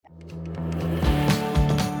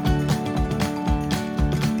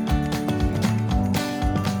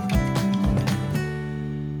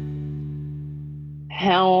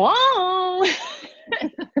Hello.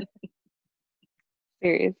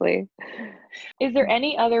 Seriously. Is there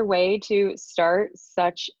any other way to start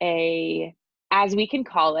such a, as we can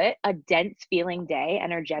call it, a dense feeling day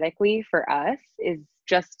energetically for us is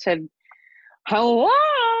just to, hello.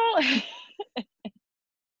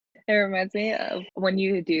 It reminds me of when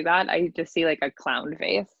you do that, I just see like a clown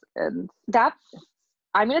face and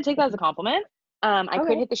I'm going to take that as a compliment. I could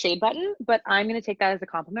okay. hit the shade button, but I'm going to take that as a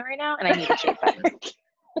compliment right now. And I need the shade button.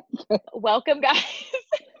 Welcome, guys.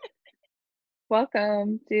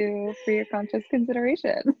 Welcome to For Your Conscious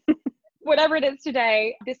Consideration. Whatever it is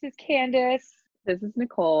today. This is Candace. This is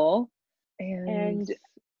Nicole. And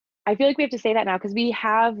I feel like we have to say that now because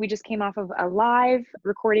we just came off of a live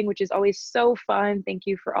recording, which is always so fun. Thank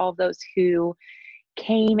you for all of those who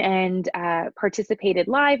came and participated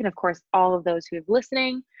live. And of course, all of those who have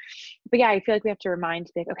listening. But yeah, I feel like we have to remind,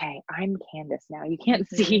 like, okay, I'm Candace now. You can't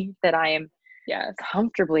see that I am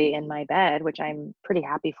comfortably in my bed, which I'm pretty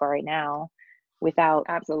happy for right now, without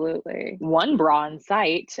absolutely one bra in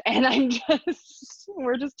sight. And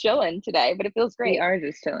we're just chilling today, but it feels great. We are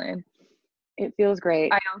just chilling. It feels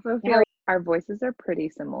great. I also feel like our voices are pretty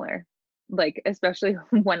similar. Like, especially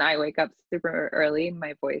when I wake up super early,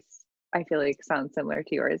 my voice, I feel like, sounds similar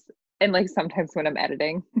to yours. And like sometimes when I'm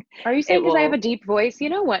editing. Are you saying because I have a deep voice? You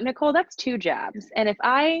know what, Nicole? That's 2 jabs. And if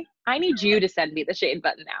I need you to send me the shade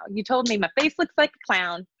button now. You told me my face looks like a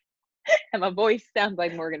clown and my voice sounds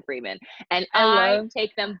like Morgan Freeman. And I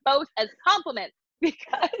take them both as compliments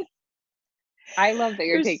because I love that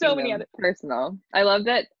you're taking them personal. I love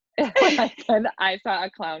that when I said I saw a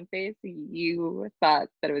clown face, you thought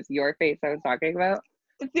that it was your face I was talking about.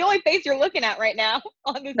 It's the only face you're looking at right now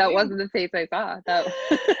on this. That wasn't the face I saw.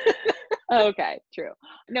 Okay, true.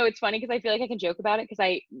 No, it's funny because I feel like I can joke about it because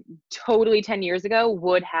I totally 10 years ago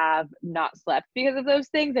would have not slept because of those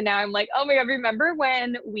things. And now I'm like, oh my God, remember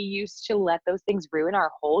when we used to let those things ruin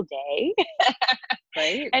our whole day?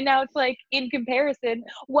 Right. And now it's like, in comparison,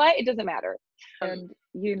 what? It doesn't matter. And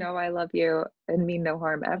you know I love you and mean no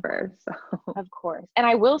harm ever. So of course. And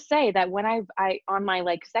I will say that when I on my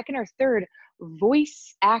like second or third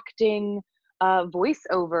voice acting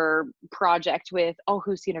voiceover project with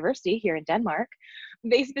Aarhus University here in Denmark,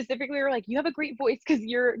 they specifically were like, you have a great voice because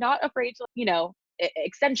you're not afraid to, you know,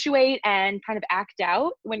 accentuate and kind of act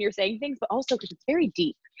out when you're saying things, but also because it's very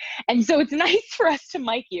deep. And so it's nice for us to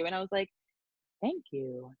mic you. And I was like, thank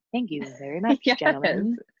you very much, yes,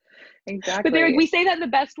 gentlemen. Exactly. But they're like, we say that in the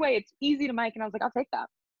best way. It's easy to mic. And I was like, I'll take that.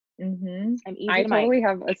 I totally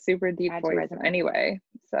have a super deep voice anyway.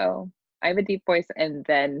 So I have a deep voice and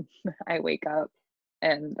then I wake up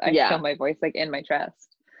and I feel my voice like in my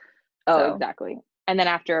chest. Oh, exactly. And then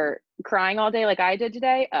after crying all day like I did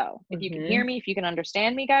today, if you can hear me, if you can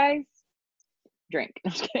understand me, guys, drink.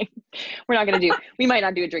 I'm just kidding. We might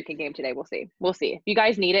not do a drinking game today. We'll see. If you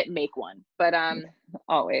guys need it, make one. But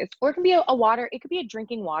always. Or it can be a water, it could be a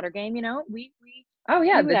drinking water game, you know?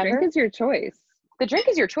 The drink is your choice. The drink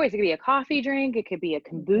is your choice. It could be a coffee drink, it could be a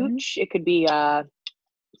kombucha, it could be a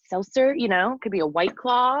seltzer, you know, it could be a White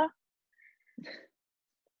Claw.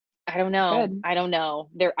 I don't know. Good. I don't know.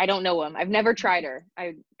 I don't know him. I've never tried her.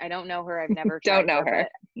 I don't know her. I've never tried don't know her.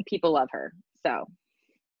 People love her. So,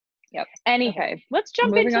 yep. Anyhow, let's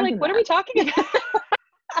jump into like, what are we talking about?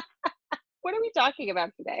 What are we talking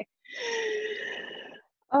about today?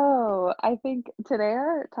 Oh, I think today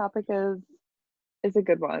our topic is a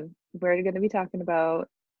good one. We're going to be talking about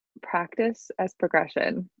practice as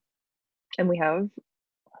progression. And we have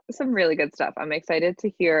some really good stuff. I'm excited to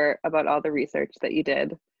hear about all the research that you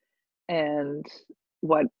did and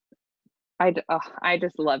what I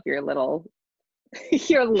just love your little,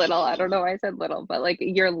 I don't know why I said little, but like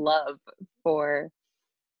your love for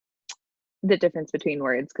the difference between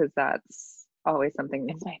words, because that's always something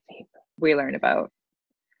it's my favorite we learn about.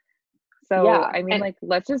 So, I mean, like,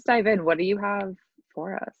 let's just dive in. What do you have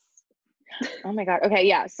for us? Oh my God. Okay.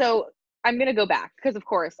 Yeah. So I'm going to go back because, of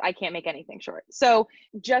course, I can't make anything short. So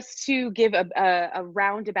just to give a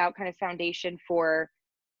roundabout kind of foundation for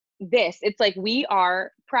this, it's like we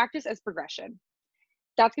are practice as progression.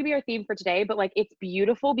 That's going to be our theme for today. But like, it's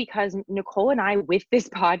beautiful because Nicole and I, with this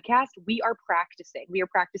podcast, we are practicing. We are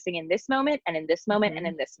practicing in this moment and in this moment and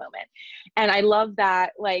in this moment. And I love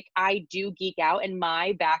that, like, I do geek out in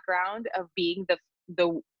my background of being the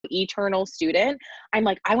eternal student. I'm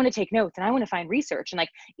like, I want to take notes and I want to find research. And like,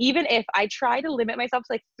 even if I try to limit myself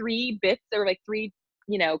to like 3 bits or like 3,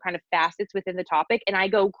 you know, kind of facets within the topic, and I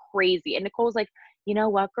go crazy. And Nicole's like, you know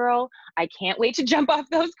what, girl, I can't wait to jump off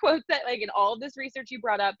those quotes that like in all of this research you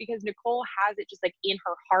brought up, because Nicole has it just like in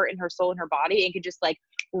her heart and her soul and her body and can just like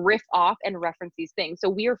riff off and reference these things. So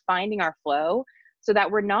we are finding our flow so that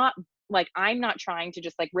we're not like, I'm not trying to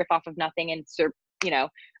just like riff off of nothing and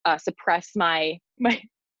suppress my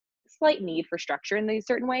slight need for structure in these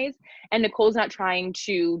certain ways. And Nicole's not trying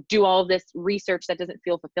to do all this research that doesn't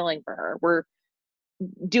feel fulfilling for her. We're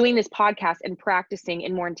doing this podcast and practicing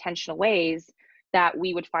in more intentional ways that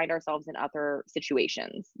we would find ourselves in other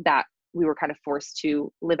situations that we were kind of forced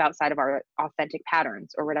to live outside of our authentic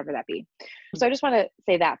patterns or whatever that be. So I just want to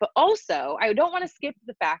say that. But also, I don't want to skip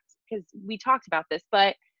the fact, because we talked about this,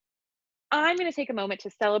 but I'm going to take a moment to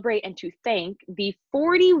celebrate and to thank the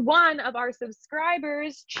 41 of our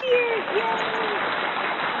subscribers. Cheers! Yay!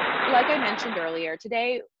 Like I mentioned earlier,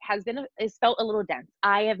 today is felt a little dense.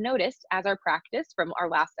 I have noticed, as our practice from our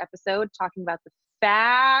last episode, talking about the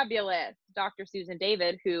fabulous Dr. Susan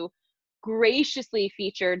David, who graciously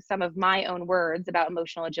featured some of my own words about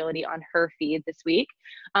emotional agility on her feed this week.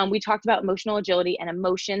 We talked about emotional agility and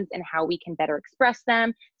emotions and how we can better express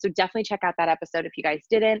them. So definitely check out that episode if you guys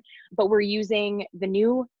didn't. But we're using the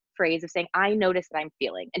new phrase of saying, I noticed that I'm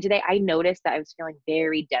feeling. And today I noticed that I was feeling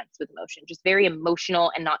very dense with emotion, just very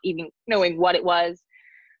emotional and not even knowing what it was,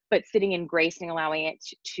 but sitting in grace and allowing it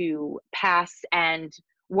to pass. And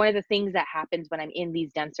one of the things that happens when I'm in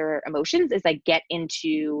these denser emotions is I get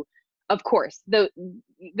into, of course, the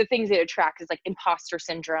things that attract is like imposter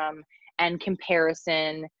syndrome and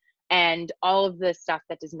comparison and all of the stuff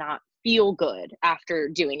that does not feel good after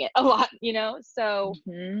doing it a lot, So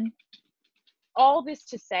all this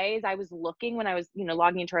to say is I was looking when I was,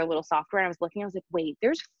 logging into our little software, and I was looking, I was like, wait,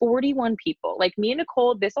 there's 41 people. Like me and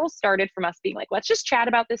Nicole, this all started from us being like, let's just chat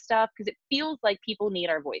about this stuff, because it feels like people need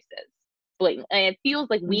our voices blatantly. And it feels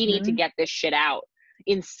like we need to get this shit out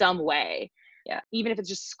in some way. Yeah. Even if it's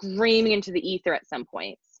just screaming into the ether at some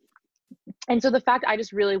points. And so the fact, I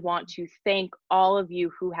just really want to thank all of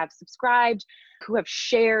you who have subscribed, who have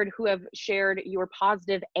shared your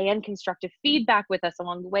positive and constructive feedback with us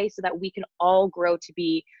along the way, so that we can all grow to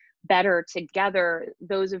be better together.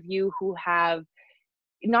 Those of you who have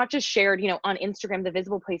not just shared, on Instagram, the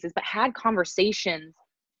visible places, but had conversations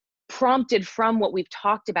prompted from what we've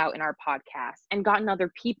talked about in our podcast and gotten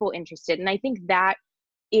other people interested. And I think that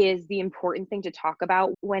is the important thing to talk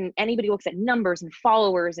about when anybody looks at numbers and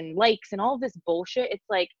followers and likes and all this bullshit. It's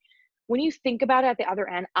like, when you think about it at the other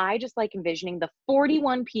end, I just like envisioning the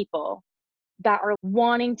 41 people that are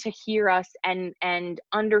wanting to hear us and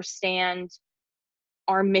understand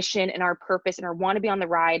our mission and our purpose and want to be on the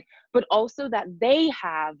ride, but also that they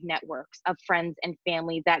have networks of friends and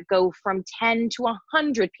family that go from 10 to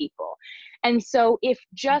 100 people. And so if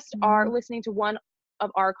just are listening to one of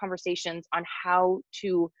our conversations on how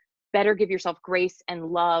to better give yourself grace and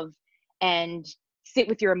love and sit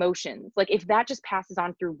with your emotions, like if that just passes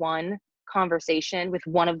on through one conversation with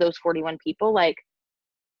one of those 41 people, like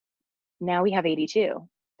now we have 82.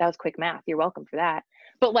 That was quick math. You're welcome for that.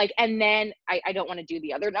 But like, and then I don't want to do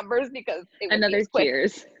the other numbers because it would be quick.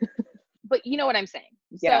 Cheers. But you know what I'm saying?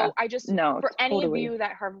 Yeah. So I just, for totally. any of you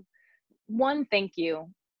that have, one, thank you,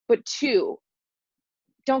 but two,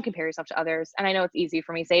 don't compare yourself to others. And I know it's easy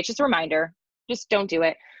for me to say, it's just a reminder, just don't do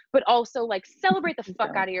it. But also like celebrate the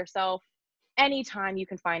fuck out of yourself anytime you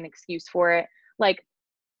can find an excuse for it. Like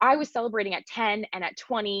I was celebrating at 10 and at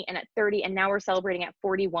 20 and at 30, and now we're celebrating at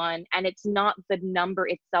 41. And it's not the number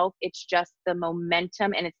itself, it's just the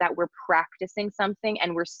momentum. And it's that we're practicing something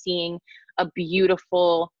and we're seeing a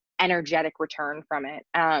beautiful energetic return from it.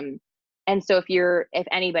 And so if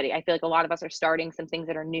anybody, I feel like a lot of us are starting some things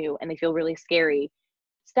that are new and they feel really scary.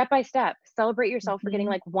 Step by step, celebrate yourself for getting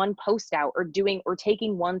like one post out or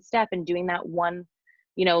taking one step and doing that one,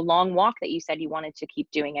 long walk that you said you wanted to keep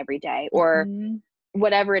doing every day, or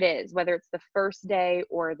whatever it is, whether it's the first day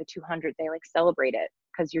or the 200th day, like celebrate it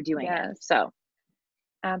because you're doing it. So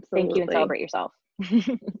absolutely. Thank you and celebrate yourself.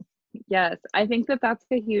 Yes. I think that's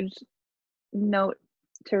a huge note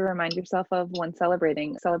to remind yourself of when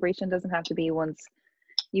celebrating. Celebration doesn't have to be once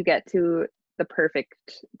you get to the perfect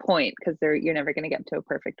point, because you're never going to get to a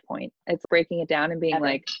perfect point. It's breaking it down and being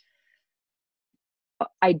like,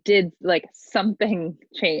 I did, like, something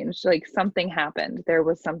changed, like something happened. There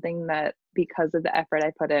was something that, because of the effort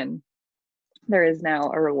I put in, there is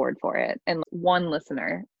now a reward for it. And one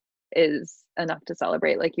listener is enough to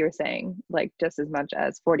celebrate, like you were saying, like just as much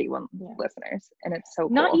as 41 listeners. And it's so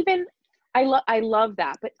cool. Not even, I love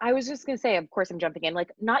that. But I was just going to say, of course I'm jumping in,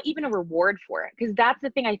 like not even a reward for it. Because that's the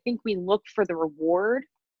thing. I think we look for the reward.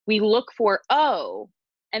 We look for,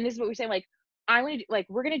 and this is what we're saying, like, I want to like,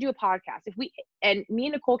 we're going to do a podcast. And me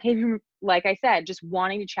and Nicole came from, like I said, just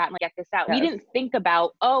wanting to chat and like, get this out. Yes. We didn't think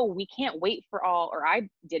about, oh, we can't wait for or I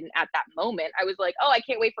didn't at that moment. I was like, oh, I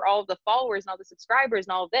can't wait for all of the followers and all the subscribers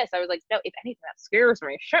and all of this. I was like, no, if anything, that scares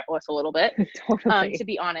me shitless a little bit, Totally. to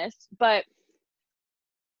be honest. But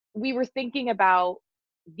we were thinking about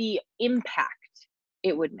the impact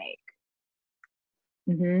it would make.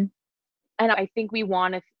 Mm-hmm. And I think we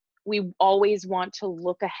always want to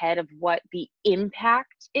look ahead of what the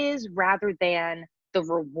impact is rather than the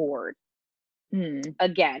reward.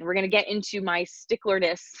 Again, we're going to get into my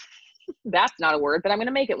sticklerness. That's not a word, but I'm going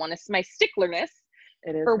to make it one. It's my sticklerness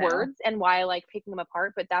for words and why I like picking them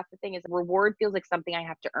apart. But that's the thing, is reward feels like something I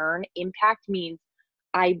have to earn. Impact means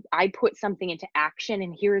I put something into action,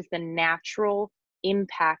 and here is the natural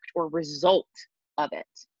impact or result of it.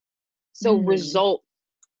 So result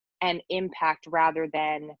and impact rather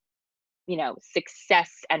than, success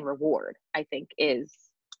and reward, I think is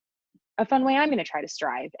a fun way I'm going to try to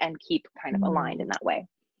strive and keep kind of aligned in that way.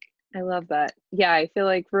 I love that. Yeah, I feel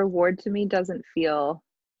like reward to me doesn't feel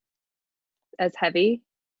as heavy.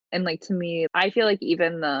 And like, to me, I feel like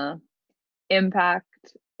even the impact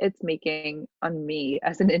it's making on me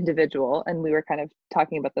as an individual, and we were kind of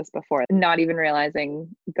talking about this before, not even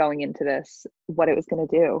realizing going into this what it was going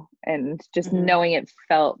to do, and just knowing it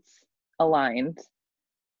felt aligned.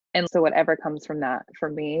 And so whatever comes from that for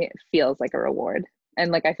me feels like a reward.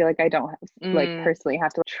 And like, I feel like I don't have, like personally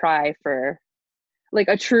have to try for, like,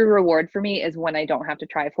 a true reward for me is when I don't have to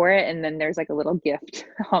try for it. And then there's like a little gift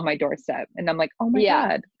on my doorstep and I'm like, oh my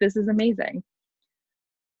God, this is amazing.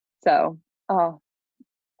 So,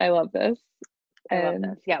 I love this. Love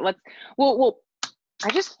this. Yeah, well, I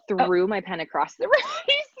just threw my pen across the room.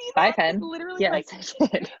 You see that? Bye, pen. It's literally yes, I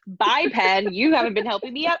did. Bye, pen. You haven't been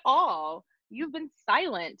helping me at all. You've been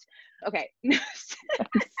silent. Okay. Oh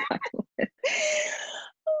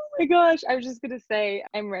my gosh. I was just going to say,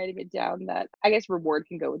 I'm writing it down that I guess reward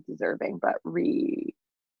can go with deserving, but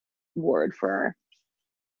reward for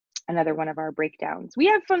another one of our breakdowns. We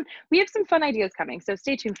have some fun ideas coming, so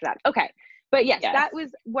stay tuned for that. Okay. But yes, that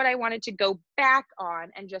was what I wanted to go back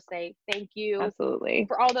on and just say thank you. Absolutely.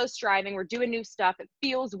 For all those striving. We're doing new stuff. It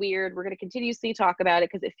feels weird. We're going to continuously talk about it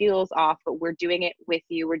because it feels off, but we're doing it with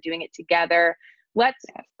you. We're doing it together. Let's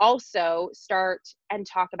also start and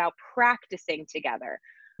talk about practicing together.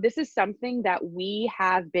 This is something that we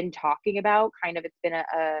have been talking about. Kind of, it's been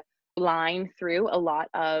a line through a lot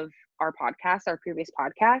of our podcasts, our previous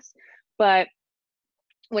podcasts. But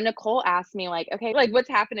when Nicole asked me, like, okay, like, what's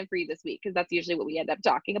happening for you this week? Because that's usually what we end up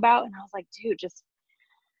talking about. And I was like, dude,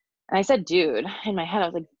 and I said, dude, in my head, I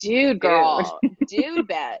was like, dude, girl, dude,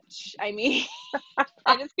 bitch. I mean,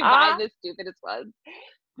 I just combined the stupidest ones.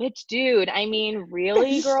 Bitch, dude. I mean,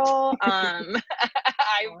 really, girl? Honestly,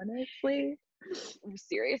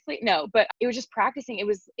 seriously? No, but it was just practicing. It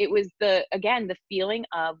was the feeling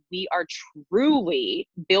of we are truly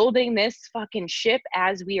building this fucking ship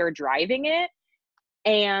as we are driving it.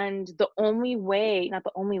 And the only way, not the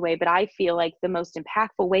only way, but I feel like the most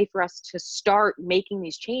impactful way for us to start making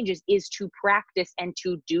these changes is to practice and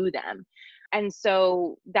to do them. And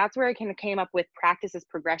so that's where I kind of came up with practice as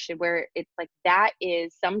progression, where it's like, that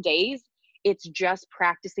is some days it's just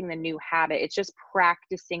practicing the new habit. It's just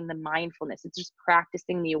practicing the mindfulness. It's just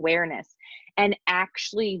practicing the awareness and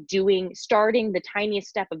actually starting the tiniest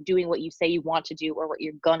step of doing what you say you want to do or what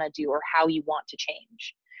you're gonna do or how you want to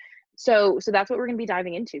change. So that's what we're going to be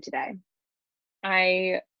diving into today.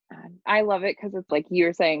 I love it because it's like you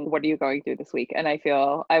were saying, what are you going through this week? And I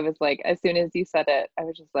was like, as soon as you said it, I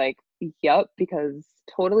was just like, yep, because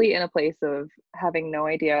totally in a place of having no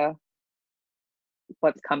idea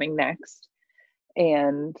what's coming next.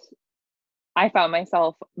 And I found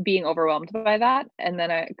myself being overwhelmed by that. And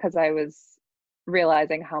then because I was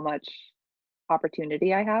realizing how much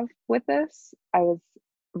opportunity I have with this, I was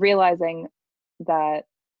realizing that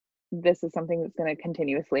this is something that's going to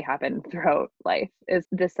continuously happen throughout life. Is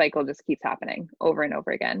this cycle just keeps happening over and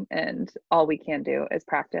over again, and all we can do is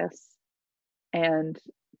practice and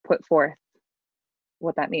put forth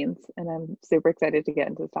what that means. And I'm super excited to get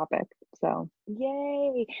into this topic. So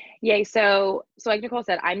yay. So like Nicole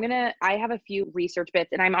said, I have a few research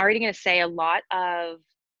bits, and I'm already going to say a lot of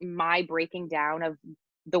my breaking down of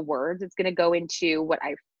the words. It's going to go into what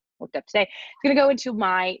I looked up today. It's going to go into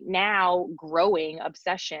my now growing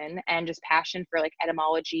obsession and just passion for like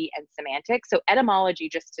etymology and semantics. So etymology,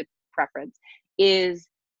 just to preference, is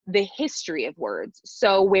the history of words.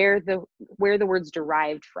 So where the words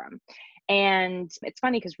derived from. And it's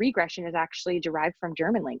funny because regression is actually derived from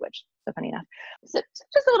German language. So funny enough. So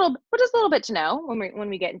just a little bit to know when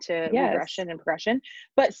we get into Yes. regression and progression.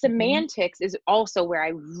 But semantics is also where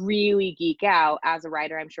I really geek out as a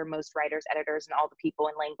writer. I'm sure most writers, editors, and all the people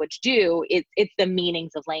in language do. It's the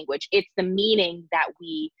meanings of language. It's the meaning that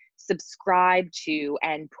we subscribe to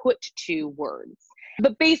and put to words.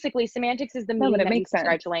 But basically, semantics is the meaning that we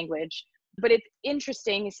subscribe to language. But it's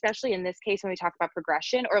interesting, especially in this case, when we talk about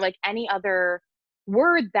progression or like any other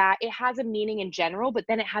word, that it has a meaning in general, but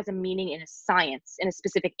then it has a meaning in a science, in a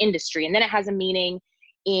specific industry, and then it has a meaning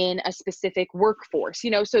in a specific workforce,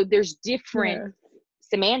 so there's different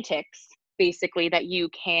semantics basically that you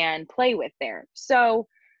can play with there. So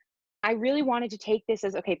I really wanted to take this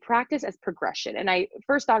as, okay, practice as progression. And I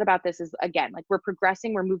first thought about this as, again, like we're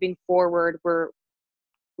progressing, we're moving forward,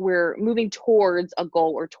 we're moving towards a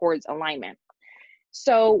goal or towards alignment.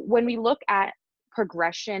 So when we look at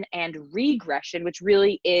progression and regression, which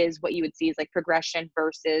really is what you would see is like progression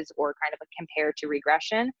versus, or kind of a compared to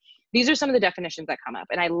regression, these are some of the definitions that come up.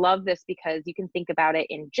 And I love this because you can think about it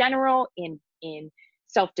in general, in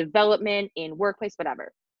self-development, in workplace,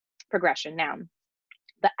 whatever. Progression. Now,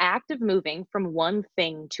 the act of moving from one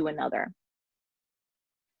thing to another.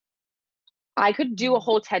 I could do a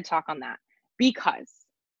whole TED talk on that, because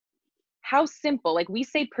how simple, like we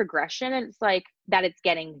say progression, and it's like that it's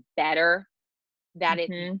getting better, that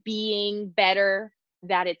it's being better,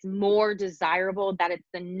 that it's more desirable, that it's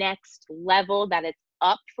the next level, that it's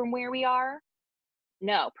up from where we are.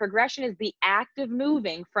 No, progression is the act of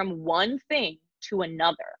moving from one thing to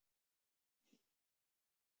another.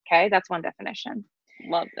 Okay, that's one definition.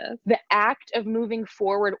 Love this. The act of moving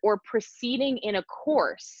forward or proceeding in a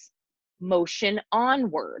course, motion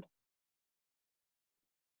onward.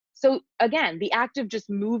 So again, the act of just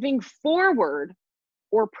moving forward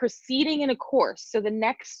or proceeding in a course. So the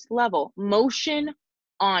next level, motion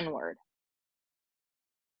onward,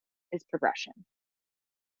 is progression.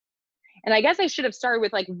 And I guess I should have started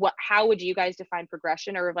with like, how would you guys define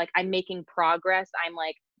progression? Or like, I'm making progress.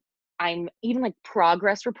 I'm even like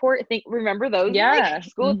progress report. Remember those? Yeah. Like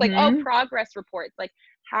school, it's like, oh, progress reports. Like,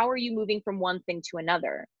 how are you moving from one thing to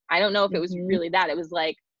another? I don't know if it was really that. It was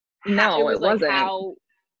like, no, it wasn't. How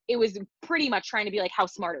it was pretty much trying to be like, how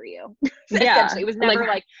smart are you? Essentially, it was never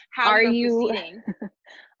like how are you proceeding.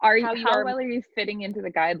 How well are you fitting into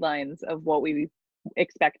the guiguidelines of what we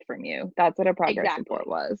expect from you? That's what a progress report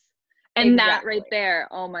was. And that right there,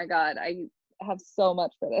 oh my God, I have so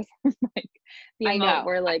much for this. Like the amount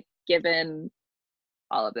we're like given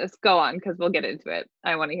all of this. Go on, because we'll get into it.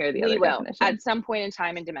 I want to hear the other definition. At some point in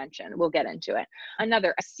time and dimension, we'll get into it.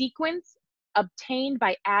 Another, a sequence obtained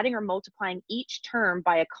by adding or multiplying each term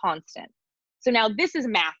by a constant. So now this is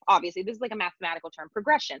math, obviously. This is like a mathematical term,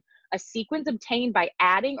 progression. A sequence obtained by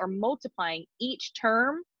adding or multiplying each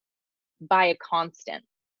term by a constant.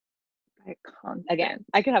 Again,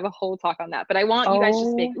 I could have a whole talk on that, but I want you guys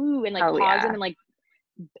to speak, ooh, and like pause them and like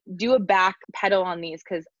do a back pedal on these,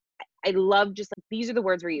 because I love just like, these are the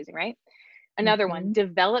words we're using, right? Another one,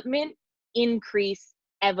 development, increase,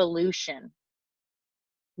 evolution.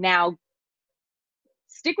 Now,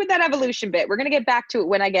 stick with that evolution bit. We're going to get back to it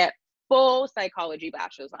when I get full psychology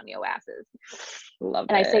bashes on yo asses. Love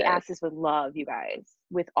and I say asses with love, you guys,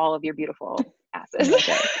 with all of your beautiful asses.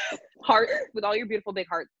 Hearts, with all your beautiful big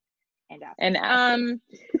hearts and asses. And asses.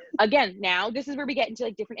 Again, now this is where we get into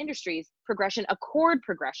like different industries. Progression, a chord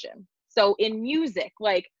progression. So in music,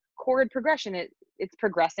 like chord progression, it's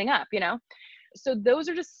progressing up, So those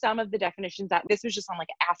are just some of the definitions that this was just on like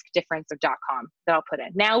askdifference.com that I'll put in.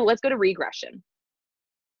 Now let's go to regression.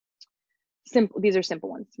 Simple. These are simple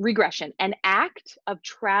ones. Regression, an act of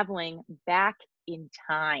traveling back in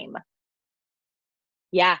time.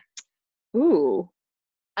 Yeah. Ooh.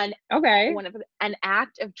 An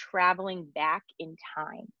act of traveling back in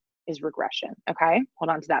time is regression. Okay, hold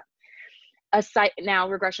on to that. Now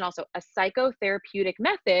regression also a psychotherapeutic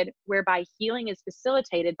method whereby healing is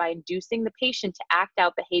facilitated by inducing the patient to act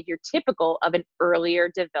out behavior typical of an earlier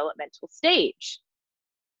developmental stage.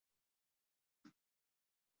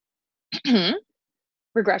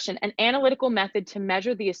 Regression, an analytical method to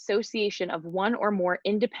measure the association of one or more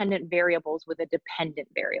independent variables with a dependent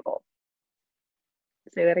variable.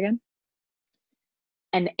 Say that again.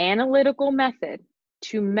 An analytical method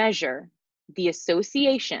to measure the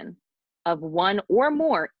association of one or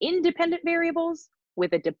more independent variables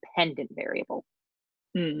with a dependent variable.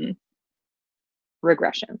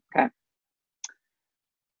 Regression, okay.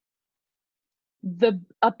 The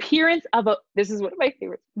appearance of this is one of my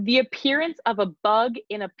favorites, the appearance of a bug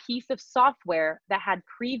in a piece of software that had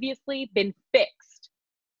previously been fixed.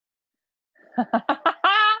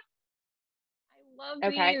 love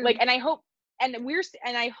Okay. these. Like, and I hope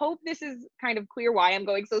this is kind of clear why I'm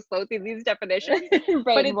going so slow through these definitions. Right,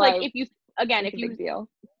 But it's like, why if you, again, it's if a big you deal.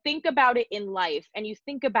 think about it in life and you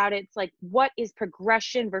think about it, it's like, what is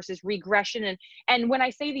progression versus regression? And when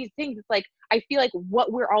I say these things, it's like, I feel like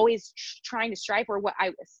what we're always trying to strive for, what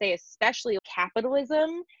I say, especially capitalism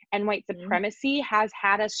and white supremacy has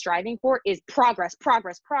had us striving for, is progress,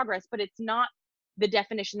 progress, progress. But it's not the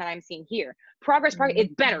definition that I'm seeing here. Progress is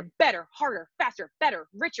better, better, harder, faster, better,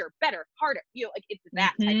 richer, better, harder. You know, like, it's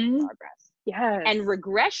that type of progress. Yes. And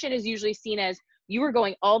regression is usually seen as you are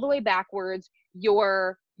going all the way backwards.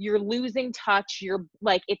 You're losing touch. You're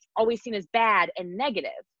like, it's always seen as bad and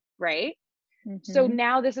negative, right? So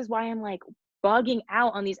now this is why I'm like bugging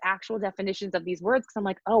out on these actual definitions of these words, because I'm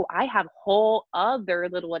like, oh, I have whole other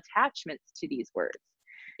little attachments to these words.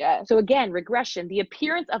 Yes. So again, regression, the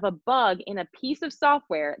appearance of a bug in a piece of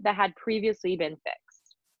software that had previously been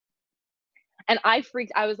fixed. And I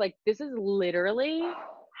was like, this is literally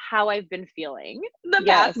how I've been feeling the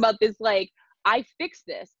past month. Is like, I fixed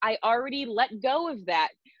this. I already let go of that.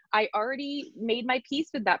 I already made my peace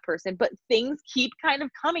with that person, but things keep kind of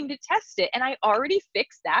coming to test it. And I already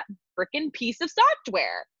fixed that freaking piece of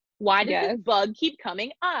software. Why does this bug keep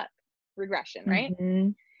coming up? Regression, right?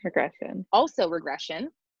 Regression. Also regression,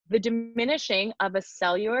 the diminishing of a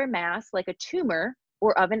cellular mass like a tumor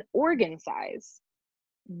or of an organ size,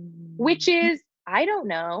 which is, I don't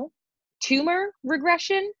know, tumor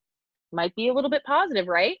regression might be a little bit positive,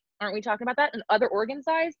 right? Aren't we talking about that? And other organ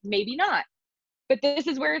size, maybe not. But this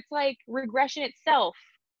is where it's like regression itself,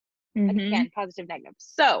 again, positive, negative.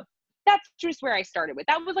 So that's just where I started with.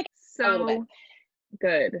 That was like a little bit.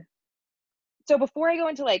 Good. So before I go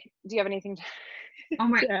into like, do you have anything to Oh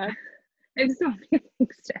my God. I have so many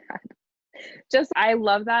things to add. Just, I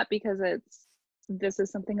love that because this is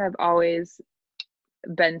something I've always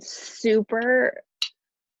been super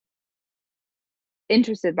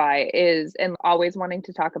interested by, and always wanting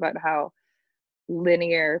to talk about how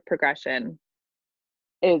linear progression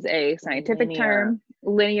is a scientific term.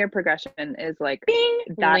 Linear progression is like,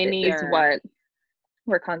 that is what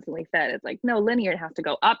we're constantly fed. It's like, no, linear, it has to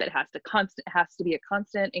go up. It has to be a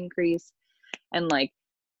constant increase. And like,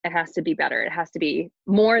 it has to be better. It has to be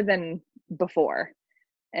more than before.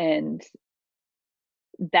 And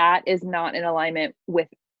that is not in alignment with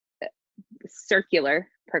circular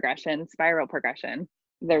progression, spiral progression.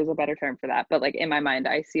 There's a better term for that. But like, in my mind,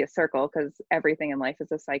 I see a circle because everything in life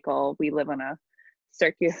is a cycle. We live on a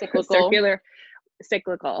cyclical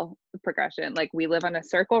progression. Like, we live on a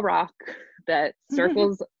circle rock that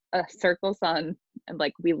circles a circle sun, and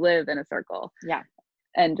like, we live in a circle. Yeah.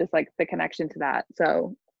 And just like the connection to that.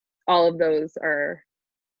 So all of those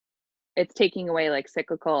it's taking away like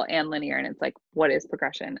cyclical and linear, and it's like, what is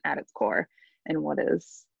progression at its core, and what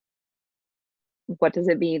does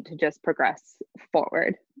it mean to just progress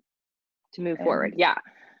forward, to move forward? Yeah.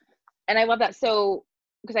 And I love that. So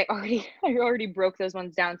because I already broke those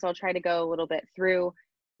ones down, so I'll try to go a little bit through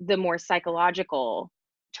the more psychological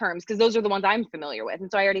terms, because those are the ones I'm familiar with,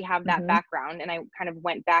 and so I already have that background, and I kind of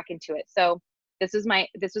went back into it. So this is one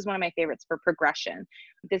of my favorites for progression.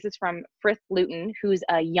 This is from Frith Luton, who's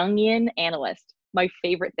a Jungian analyst. My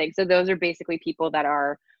favorite thing. So those are basically people that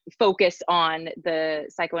are focused on the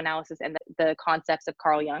psychoanalysis and the concepts of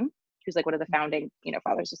Carl Jung, who's like one of the founding,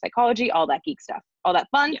 fathers of psychology, all that geek stuff, all that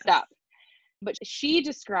fun stuff. But she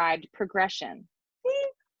described progression,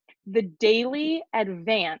 the daily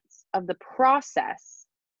advance of the process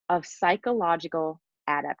of psychological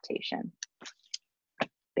adaptation.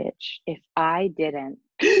 Bitch, if I didn't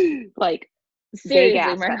like big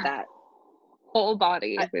ass at that, whole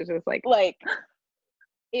body was just like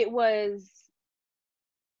it was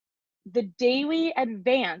the daily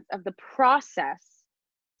advance of the process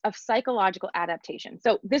of psychological adaptation.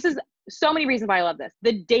 So this is so many reasons why I love this.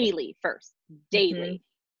 The daily first, daily.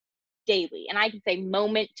 And I can say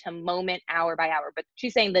moment to moment, hour by hour, but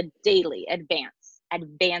she's saying the daily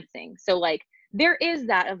advancing. So like, there is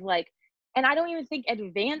that of like, and I don't even think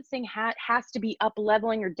advancing has to be up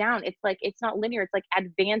leveling or down. It's like, it's not linear. It's like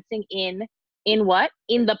advancing in what?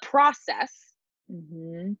 In the process.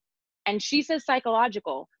 And she says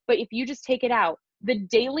psychological, but if you just take it out, the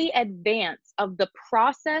daily advance of the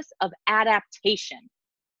process of adaptation,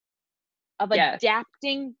 of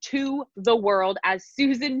adapting to the world, as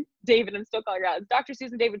Susan David, I'm still calling her out, Dr.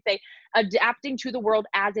 Susan David would say, adapting to the world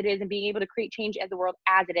as it is and being able to create change as the world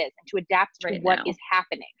as it is, and to adapt to what is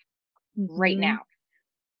happening right now.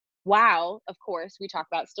 While, of course, we talk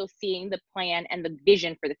about still seeing the plan and the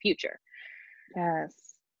vision for the future. Yes.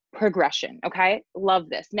 Progression. Okay. Love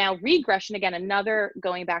this. Now, regression, again, another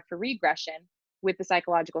going back for regression with the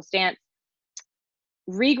psychological stance.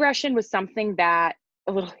 regression was something that,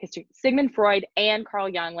 a little history, Sigmund Freud and Carl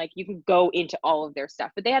Jung, like you can go into all of their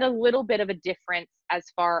stuff, but they had a little bit of a difference as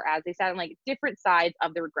far as they sat on like different sides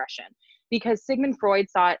of the regression, because Sigmund Freud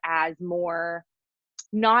saw it as more,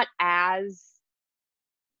 not as,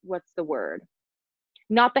 what's the word?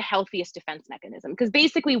 Not the healthiest defense mechanism. Because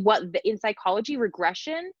basically in psychology,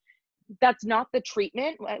 regression, that's not the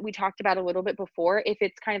treatment we talked about a little bit before. If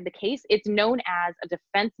it's kind of the case, it's known as a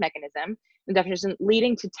defense mechanism, the definition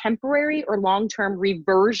leading to temporary or long-term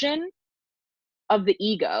reversion of the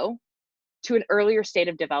ego to an earlier state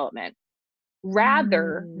of development,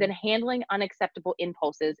 rather than handling unacceptable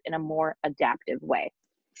impulses in a more adaptive way.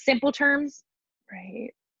 Simple terms, Right.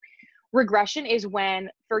 regression is when,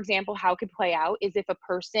 for example, how it could play out is if a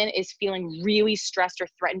person is feeling really stressed or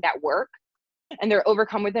threatened at work, and they're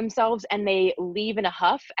overcome with themselves and they leave in a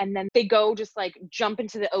huff, and then they go just like jump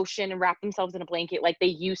into the ocean and wrap themselves in a blanket like they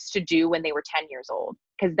used to do when they were 10 years old,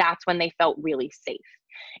 because that's when they felt really safe.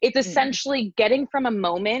 It's essentially getting from a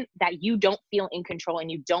moment that you don't feel in control and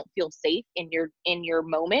you don't feel safe in your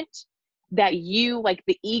moment, that you, like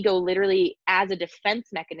the ego literally as a defense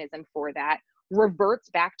mechanism for that, reverts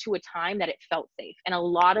back to a time that it felt safe. And a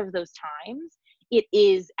lot of those times it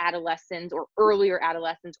is adolescence or earlier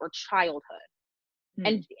adolescence or childhood.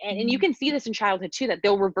 And you can see this in childhood too, that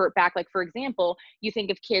they'll revert back. Like, for example, you think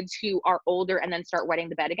of kids who are older and then start wetting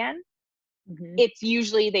the bed again. It's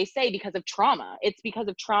usually, they say, because of trauma. It's because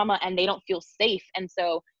of trauma and they don't feel safe. And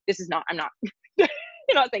so this is not, I'm not, you're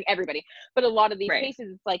not saying everybody, but a lot of these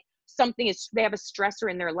cases, it's like they have a stressor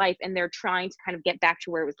in their life and they're trying to kind of get back to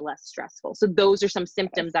where it was less stressful. So those are some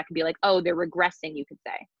symptoms that could be like, oh, they're regressing, you could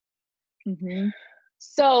say.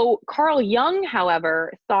 So Carl Jung,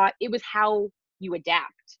 however, thought it was how you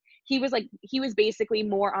adapt. He was basically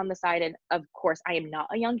more on the side, and of course I am not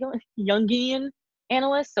a Jungian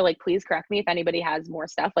analyst, so like please correct me if anybody has more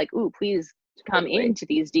stuff, like, ooh, please come into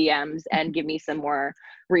these DMs and give me some more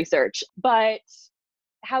research. But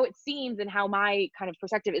how it seems and how my kind of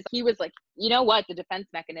perspective is, he was like, you know what, the defense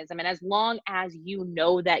mechanism, and as long as you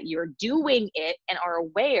know that you're doing it and are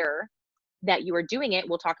aware that you are doing it,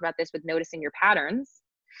 we'll talk about this with noticing your patterns,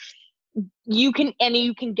 you can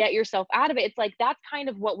get yourself out of it. It's like, that's kind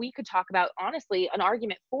of what we could talk about. Honestly, an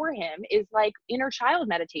argument for him is like inner child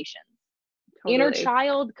meditation. Inner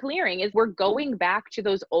child clearing is we're going back to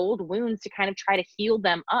those old wounds to kind of try to heal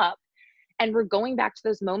them up. And we're going back to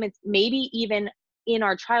those moments, maybe even in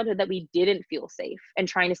our childhood, that we didn't feel safe and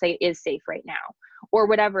trying to say it is safe right now or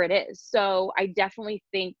whatever it is. So I definitely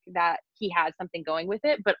think that he has something going with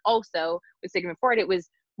it, but also with Sigmund Freud, it was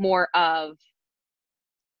more of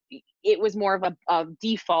a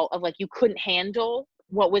default of like, you couldn't handle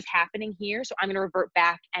what was happening here, so I'm going to revert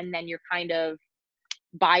back. And then you're kind of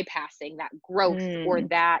bypassing that growth or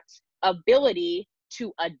that ability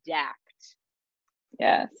to adapt.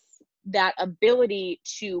 Yes. That ability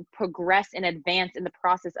to progress and advance in the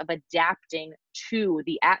process of adapting to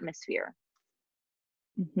the atmosphere.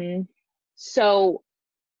 So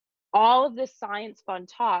all of this science fun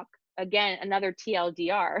talk, again, another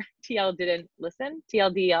TLDR, TL didn't listen,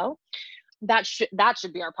 TLDL, that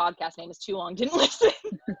should be our podcast name, is too long didn't listen.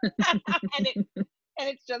 and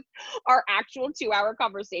it's just our actual 2-hour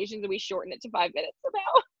conversations and we shorten it to 5 minutes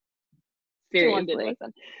about. Seriously. Too long didn't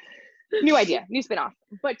listen. New idea, new spinoff.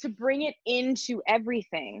 But to bring it into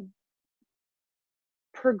everything,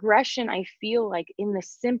 progression, I feel like in the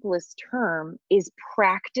simplest term, is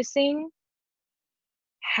practicing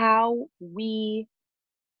how we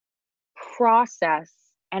process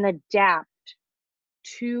and adapt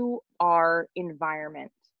to our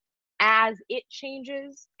environment as it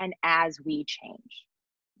changes and as we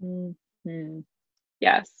change.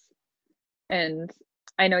 Yes. And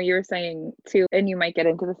I know you were saying too, and you might get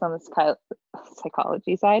into this on the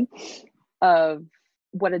psychology side of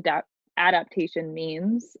what adaptation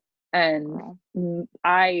means. And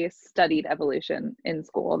I studied evolution in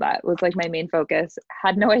school. That was like my main focus.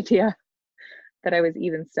 Had no idea that I was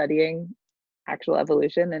even studying actual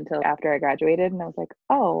evolution until after I graduated. And I was like,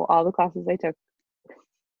 oh, all the classes I took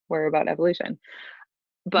were about evolution.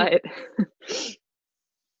 But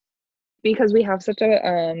because we have such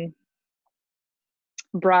a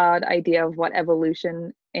broad idea of what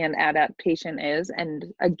evolution and adaptation is, and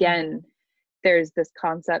again, there's this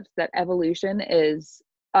concept that evolution is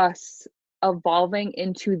us evolving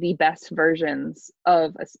into the best versions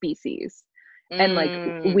of a species. And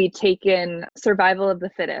like, we take in survival of the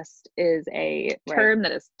fittest is a term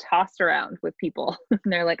that is tossed around with people. And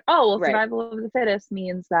they're like, oh, well, survival of the fittest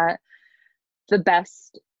means that the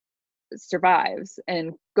best survives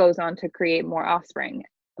and goes on to create more offspring.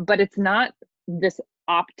 But it's not this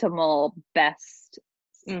optimal best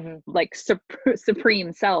like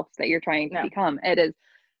supreme self that you're trying to become. It is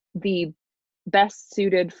the best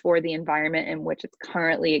suited for the environment in which it's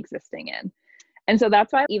currently existing in. And so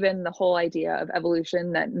that's why even the whole idea of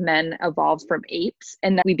evolution, that men evolved from apes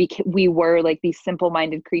and that we were like these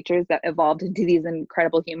simple-minded creatures that evolved into these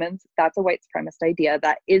incredible humans, that's a white supremacist idea.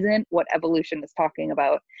 That isn't what evolution is talking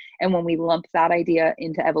about. And when we lump that idea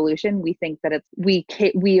into evolution, we think that we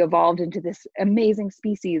evolved into this amazing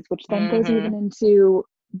species, which then goes even into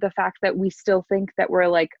the fact that we still think that we're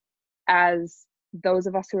like, as those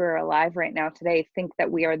of us who are alive right now today think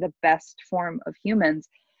that we are the best form of humans.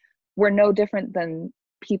 We're no different than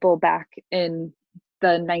people back in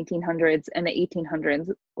the 1900s and the 1800s.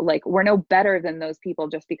 Like, we're no better than those people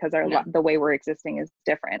just because the way we're existing is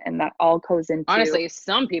different. And that all goes into, honestly,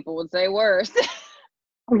 some people would say worse.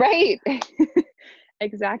 Right.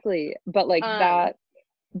 Exactly. But like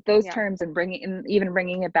those terms, and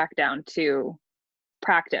bringing it back down to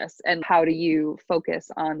practice and how do you focus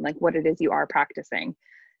on like what it is you are practicing.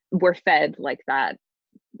 We're fed like that,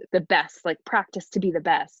 the best, like practice to be the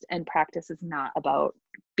best, and practice is not about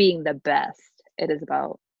being the best. It is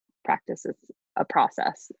about practice is a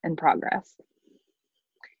process and progress.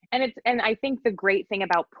 And I think the great thing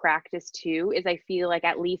about practice too is I feel like,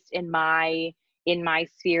 at least in my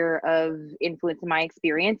sphere of influence, in my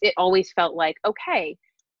experience, it always felt like, okay,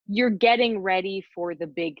 you're getting ready for the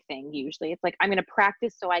big thing. Usually it's like, I'm going to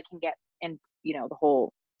practice so I can get, and the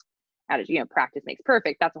whole adage, practice makes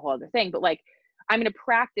perfect. That's a whole other thing. But like, I'm going to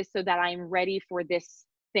practice so that I'm ready for this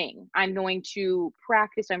thing. I'm going to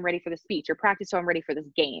practice so I'm ready for the speech, or practice so I'm ready for this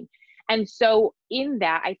game. And so in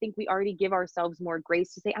that, I think we already give ourselves more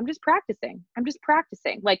grace to say, I'm just practicing. I'm just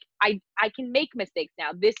practicing. Like, I can make mistakes now.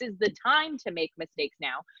 This is the time to make mistakes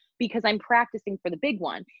now because I'm practicing for the big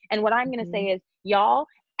one. And what I'm going to say is, y'all,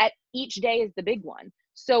 at each day is the big one.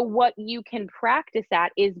 So what you can practice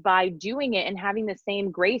at is by doing it and having the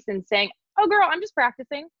same grace and saying, oh girl, I'm just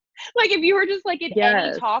practicing. Like, if you were just like in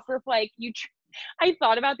any talk, or if like I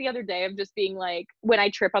thought about the other day of just being like, when I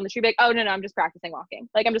trip on the street, like, oh no, I'm just practicing walking.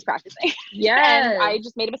 Like, I'm just practicing. And I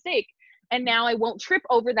just made a mistake. And now I won't trip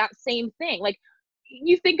over that same thing. Like,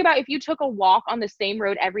 you think about if you took a walk on the same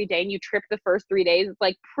road every day and you tripped the first 3 days, it's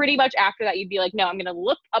like pretty much after that, you'd be like, no, I'm going to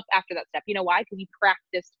look up after that step. You know why? Because you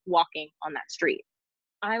practiced walking on that street.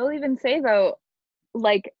 I will even say though,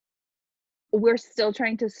 like, we're still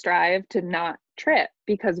trying to strive to not trip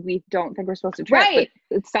because we don't think we're supposed to trip. Right.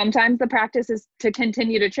 But sometimes the practice is to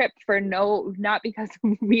continue to trip not because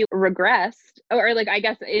we regressed, or like, I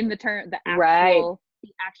guess in the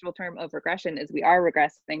actual term of regression is we are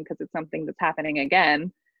regressing because it's something that's happening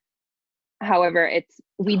again. However,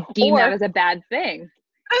 we deem that as a bad thing.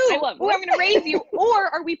 Oh, I'm going to raise you. Or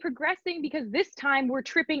are we progressing because this time we're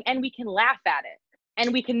tripping and we can laugh at it?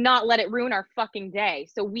 And we cannot let it ruin our fucking day.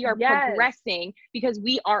 So we are progressing because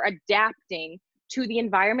we are adapting to the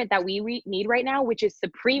environment that we need right now, which is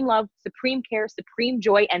supreme love, supreme care, supreme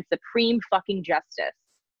joy, and supreme fucking justice.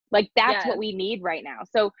 Like, that's what we need right now.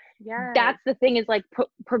 So that's the thing, is like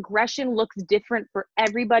progression looks different for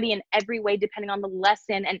everybody in every way, depending on the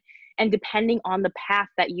lesson and depending on the path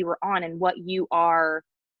that you are on and what you are.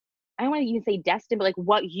 I don't want to even say destined, but like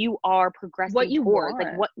what you are progressing towards,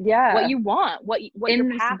 like what you want, what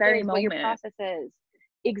your path is, what your process is.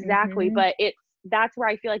 Exactly. But that's where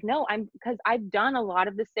I feel like, no, because I've done a lot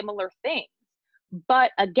of the similar things, but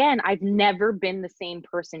again, I've never been the same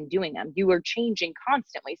person doing them. You are changing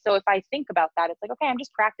constantly. So if I think about that, it's like, okay, I'm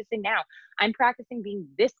just practicing now. I'm practicing being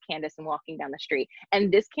this Candace and walking down the street,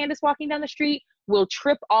 and this Candace walking down the street will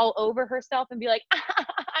trip all over herself and be like,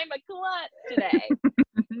 I'm a klutz today.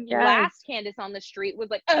 Last Candace on the street was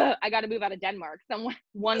like, I got to move out of Denmark.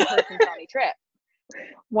 One person saw me trip.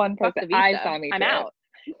 One person saw me trip. I'm out.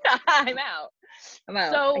 I'm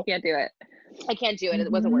out. So I can't do it. I can't do it.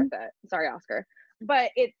 It wasn't worth it. Sorry, Oscar.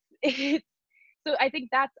 But it's so I think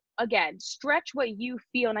that's, again, stretch what you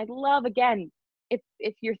feel. And I love, again,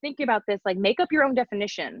 if you're thinking about this, like, make up your own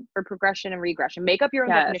definition for progression and regression. Make up your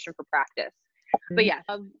own definition for practice. But yeah,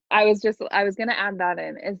 I was going to add that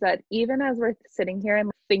in, is that even as we're sitting here and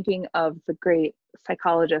thinking of the great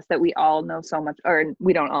psychologists that we all know so much, or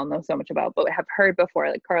we don't all know so much about, but have heard before,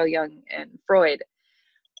 like Carl Jung and Freud,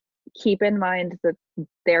 keep in mind that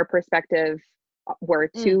their perspective were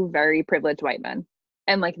two very privileged white men.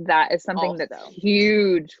 And like, that is something that's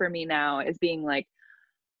huge for me now, is being like,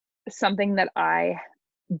 something that I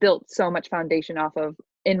built so much foundation off of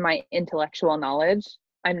in my intellectual knowledge,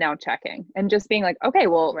 I'm now checking and just being like, okay,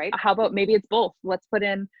 well, how about maybe it's both? Let's put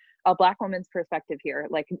in a Black woman's perspective here,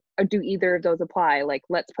 like, do either of those apply? Like,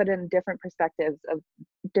 let's put in different perspectives of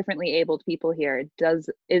differently abled people here.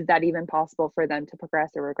 Is that even possible for them to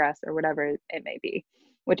progress or regress or whatever it may be?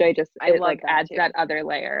 Which it love like that adds too. that other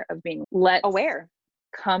layer of being, let's Aware.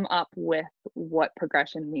 come up with what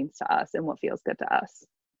progression means to us and what feels good to us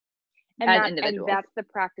And as individuals. And that's the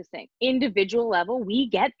practicing. Individual level, we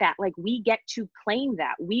get that. Like, we get to claim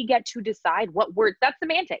that. We get to decide what words. That's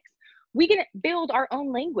semantics. We can build our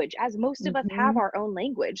own language, as most of us have our own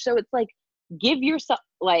language. So it's like, give yourself,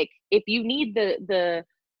 like, if you need the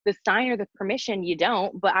sign or the permission, you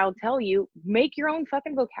don't. But I'll tell you, make your own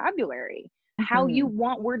fucking vocabulary. How you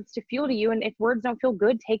want words to feel to you, and if words don't feel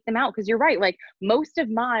good, take them out. Because you're right, like, most of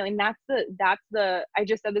mine, and that's the I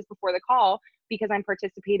just said this before the call, because I'm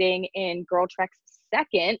participating in Girl Trek's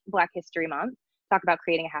second Black History Month, talk about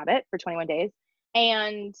creating a habit for 21 days.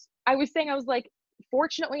 And I was saying, I was like,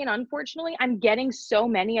 fortunately and unfortunately, I'm getting so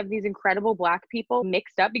many of these incredible Black people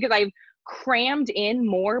mixed up, because I've crammed in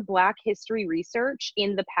more Black history research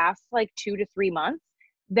in the past like 2 to 3 months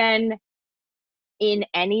than in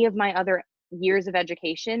any of my other years of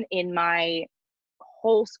education in my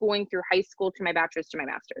whole schooling through high school to my bachelor's to my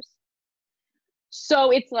master's.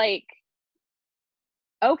 So it's like,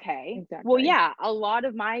 okay, well, yeah, a lot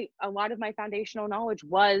of my foundational knowledge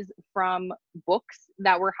was from books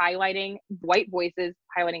that were highlighting white voices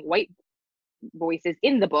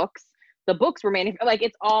in the books. The books were like,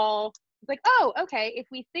 it's like, oh, okay, if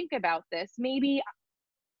we think about this, maybe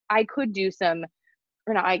I could do some,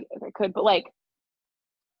 or not I could, but like,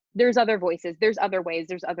 there's other voices, there's other ways,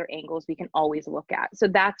 there's other angles we can always look at. So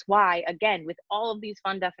that's why, again, with all of these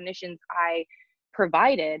fun definitions I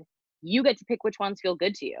provided, you get to pick which ones feel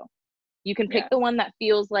good to you. You can pick the one that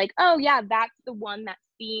feels like, oh yeah, that's the one that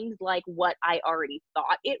seems like what I already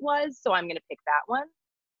thought it was, so I'm going to pick that one.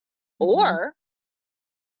 Or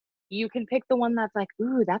you can pick the one that's like,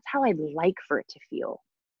 ooh, that's how I'd like for it to feel.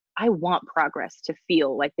 I want progress to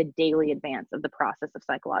feel like the daily advance of the process of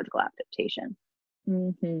psychological adaptation.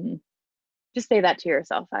 Just say that to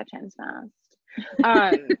yourself 5 times fast.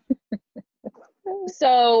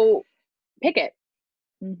 So pick it.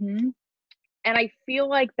 And I feel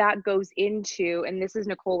like that goes into, and this is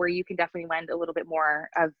Nicole, where you can definitely lend a little bit more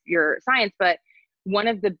of your science, but one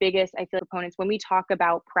of the biggest, I feel, proponents when we talk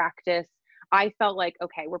about practice, I felt like,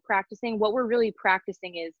 okay, we're practicing. What we're really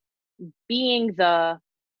practicing is being the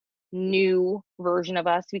new version of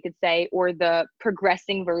us, we could say, or the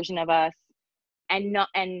progressing version of us, and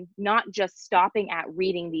not just stopping at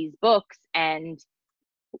reading these books and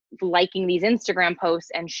liking these Instagram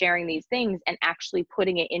posts and sharing these things, and actually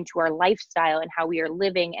putting it into our lifestyle and how we are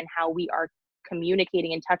living and how we are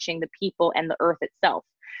communicating and touching the people and the earth itself.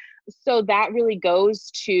 So that really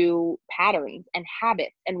goes to patterns and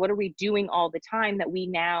habits, and what are we doing all the time that we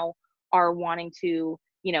now are wanting to,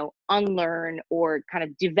 unlearn or kind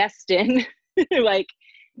of divest in, like,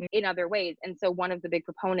 in other ways. And so one of the big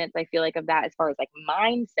proponents, I feel like, of that, as far as like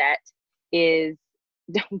mindset, is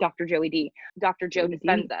Dr. Joe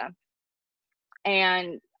Dispenza.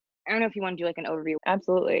 And I don't know if you want to do like an overview.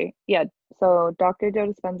 Absolutely. Yeah. So Dr.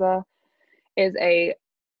 Joe Dispenza is a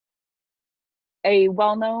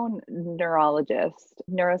well-known neurologist,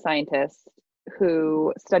 neuroscientist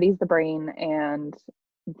who studies the brain and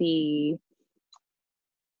the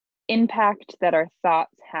impact that our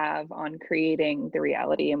thoughts have on creating the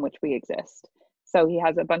reality in which we exist. So he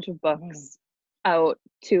has a bunch of books out.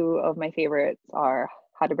 2 of my favorites are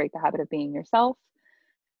How to Break the Habit of Being Yourself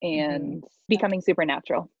and Becoming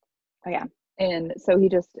Supernatural. Oh yeah. And so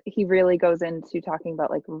he really goes into talking about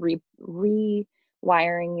like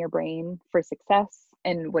rewiring your brain for success,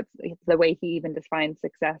 and what's the way he even defines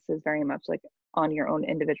success is very much like on your own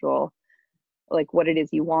individual, like what it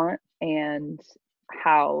is you want, and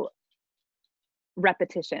how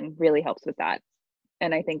repetition really helps with that.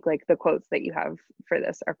 And I think like the quotes that you have for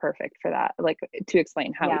this are perfect for that, like to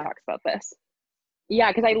explain how he talks about this.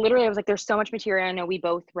 Yeah, because I was like, there's so much material. I know we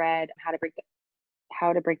both read How to Break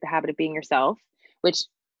the Habit of Being Yourself, which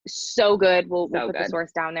so good. We'll put the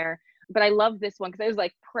source down there. But I love this one because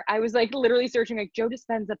I was like literally searching like Joe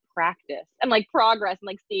Dispenza practice and like progress and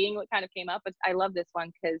like seeing what kind of came up. But I love this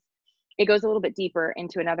one because it goes a little bit deeper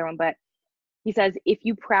into another one. But he says, if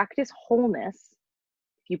you practice wholeness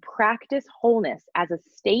as a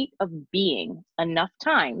state of being enough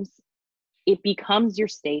times, it becomes your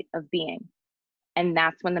state of being. And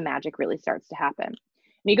that's when the magic really starts to happen. And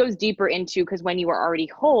he goes deeper into, because when you are already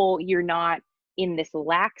whole, you're not in this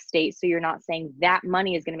lack state. So you're not saying that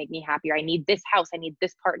money is going to make me happier. I need this house. I need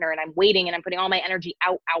this partner. And I'm waiting and I'm putting all my energy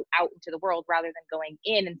out into the world, rather than going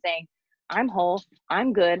in and saying, I'm whole,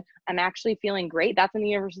 I'm good, I'm actually feeling great, that's when the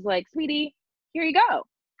universe is like, sweetie, here you go.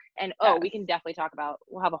 And we can definitely talk about,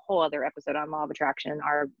 we'll have a whole other episode on law of attraction,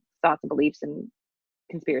 our thoughts and beliefs and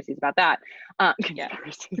conspiracies about that.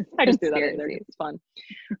 Conspiracies. I just threw that in there because it's fun.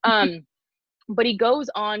 But he goes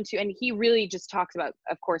on to, and he really just talks about,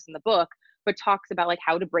 of course, in the book, but talks about like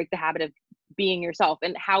how to break the habit of being yourself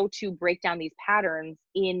and how to break down these patterns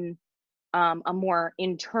in a more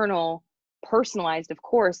internal, personalized, of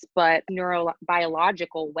course, but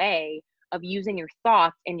neurobiological way of using your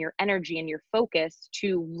thoughts and your energy and your focus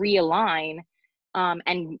to realign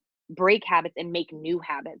and break habits and make new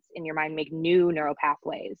habits in your mind, make new neural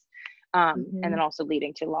pathways. And then also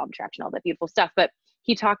leading to law of attraction, all that beautiful stuff. But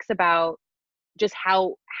he talks about just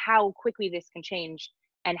how quickly this can change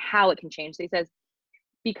and how it can change. So he says,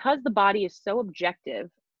 because the body is so objective,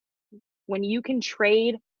 when you can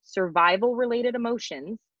trade survival related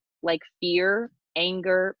emotions like fear,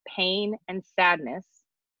 anger, pain, and sadness,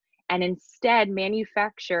 and instead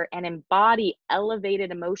manufacture and embody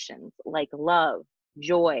elevated emotions like love,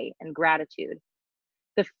 joy, and gratitude,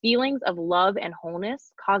 the feelings of love and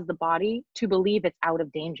wholeness cause the body to believe it's out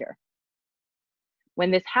of danger.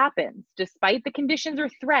 When this happens, despite the conditions or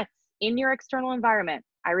threats in your external environment,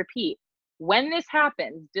 I repeat, when this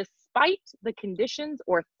happens, despite the conditions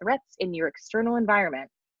or threats in your external environment,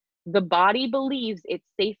 the body believes it's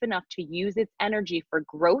safe enough to use its energy for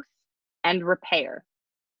growth and repair.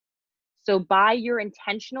 So by your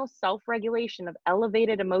intentional self-regulation of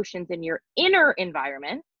elevated emotions in your inner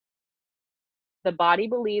environment, the body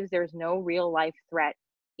believes there's no real life threat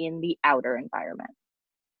in the outer environment.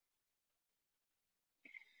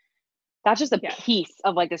 That's just a piece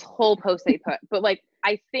of like this whole post they put. But like,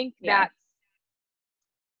 I think that's,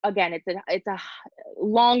 again, it's a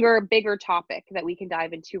longer, bigger topic that we can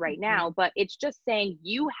dive into right now, but it's just saying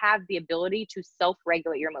you have the ability to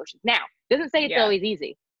self-regulate your emotions. Now, doesn't say it's always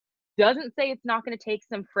easy. Doesn't say it's not going to take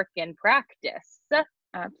some frickin' practice.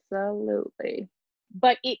 Absolutely.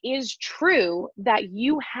 But it is true that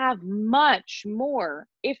you have much more,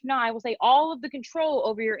 if not, I will say all of the control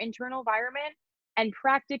over your internal environment and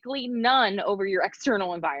practically none over your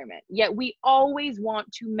external environment. Yet we always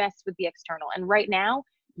want to mess with the external. And right now,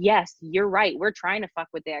 yes, you're right. We're trying to fuck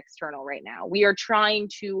with the external right now. We are trying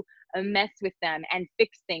to mess with them and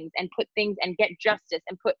fix things and put things and get justice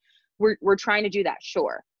and we're trying to do that,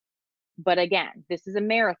 sure. But again, this is a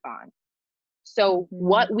marathon. So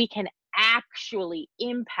what we can actually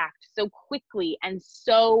impact so quickly and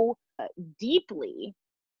so deeply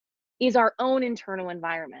is our own internal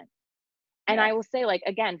environment. And I will say, like,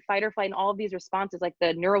 again, fight or flight and all of these responses, like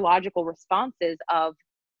the neurological responses of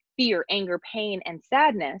fear, anger, pain, and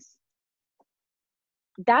sadness,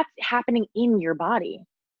 that's happening in your body.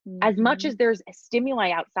 As much as there's a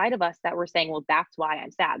stimuli outside of us that we're saying, well, that's why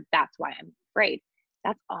I'm sad, that's why I'm afraid.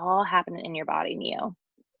 That's all happening in your body, Neo.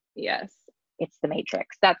 Yes. It's the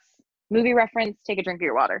Matrix. That's movie reference. Take a drink of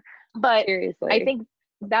your water. But seriously, I think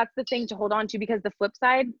that's the thing to hold on to, because the flip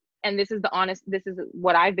side, and this is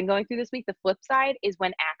what I've been going through this week. The flip side is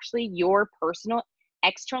when actually your personal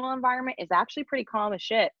external environment is actually pretty calm as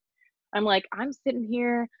shit. I'm like, I'm sitting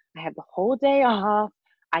here, I have the whole day off.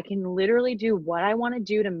 I can literally do what I want to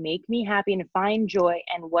do to make me happy and find joy.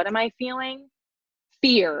 And what am I feeling?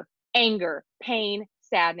 Fear, anger, pain,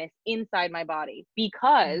 sadness inside my body,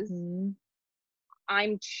 because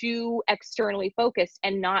I'm too externally focused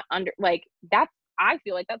and not under, like, that's, I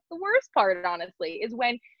feel like that's the worst part, honestly, is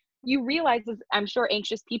when you realize, I'm sure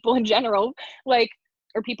anxious people in general, like,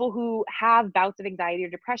 or people who have bouts of anxiety or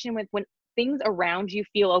depression, with when things around you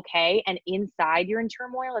feel okay and inside you're in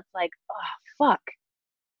turmoil, it's like, oh, fuck.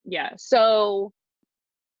 Yeah. So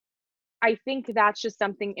I think that's just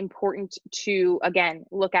something important to, again,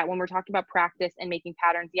 look at when we're talking about practice and making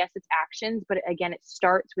patterns. Yes, it's actions, but again, it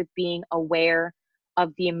starts with being aware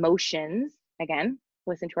of the emotions. Again,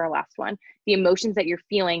 listen to our last one, the emotions that you're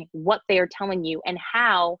feeling, what they are telling you, and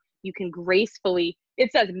how you can gracefully,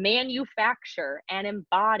 it says, manufacture and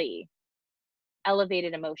embody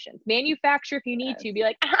elevated emotions. Manufacture if you need to, be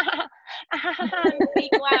like,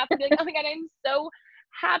 fake laugh, be like, oh my God, I'm so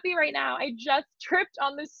happy right now. I just tripped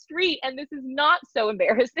on the street and this is not so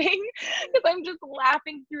embarrassing because I'm just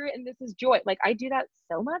laughing through it and this is joy. Like, I do that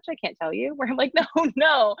so much, I can't tell you, where I'm like,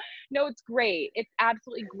 no, it's great. It's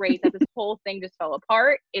absolutely great that this whole thing just fell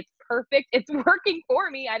apart. It's perfect. It's working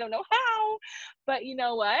for me. I don't know how, but you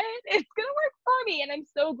know what? It's going to work for me. And I'm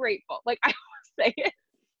so grateful. Like, I will say it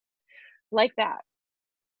like that.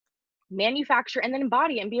 Manufacture and then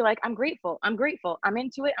embody and be like, I'm grateful, I'm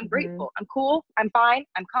into it, I'm grateful, I'm cool, I'm fine,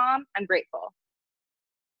 I'm calm, I'm grateful.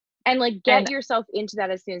 And like get And yourself into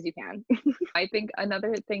that as soon as you can. I think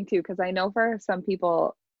another thing too, because I know for some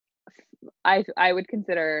people, I would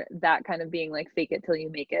consider that kind of being like fake it till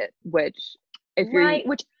you make it, which Right.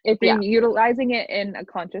 Which, if yeah, you're utilizing it in a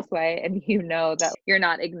conscious way and you know that you're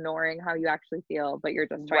not ignoring how you actually feel, but you're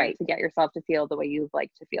just trying right. to get yourself to feel the way you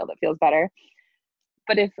like to feel that feels better.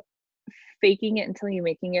 But if faking it until you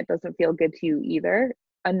making it doesn't feel good to you either,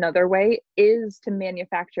 another way is to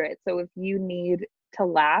manufacture it. So if you need to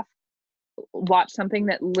laugh, watch something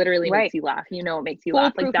that literally Right. makes you laugh. You know, it makes you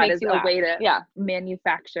laugh. Like Foolproof that makes is you a laugh. way to Yeah.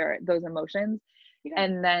 manufacture those emotions. Yeah.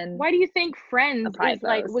 And then Why do you think Friends apply is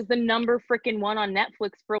like those. was the number freaking one on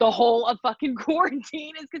Netflix for the whole of fucking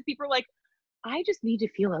quarantine? Is because people are like, I just need to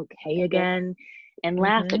feel okay again and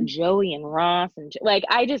laugh at Mhm. Joey and Ross and like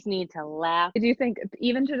I just need to laugh. Do you think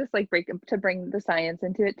even to just like bring the science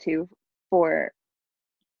into it too, for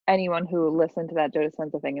anyone who listened to that Joe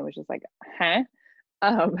Dispenza thing and was just like, huh?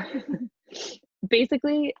 Um,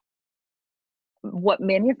 basically, what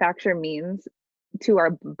manufacture means to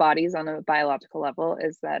our bodies on a biological level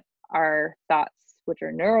is that our thoughts, which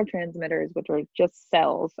are neurotransmitters, which are just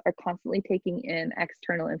cells, are constantly taking in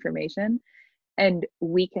external information, and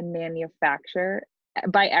we can manufacture.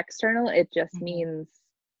 By external, it just means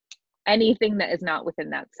anything that is not within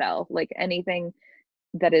that cell, like anything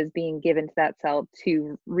that is being given to that cell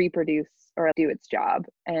to reproduce or do its job.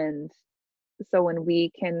 And so when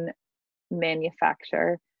we can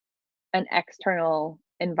manufacture an external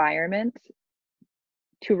environment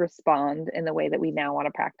to respond in the way that we now want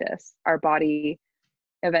to practice, our body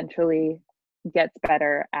eventually gets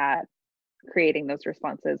better at creating those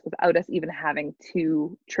responses without us even having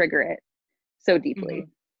to trigger it so deeply.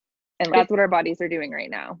 And that's what our bodies are doing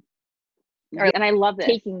right now. And I love this.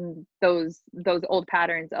 Taking those old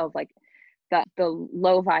patterns of like the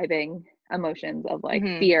low vibing emotions of like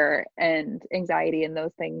fear and anxiety, and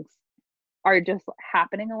those things are just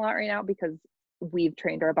happening a lot right now because we've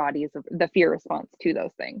trained our bodies of the fear response to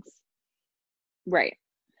those things. Right.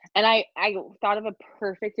 And I thought of a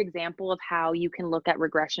perfect example of how you can look at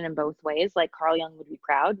regression in both ways. Like Carl Jung would be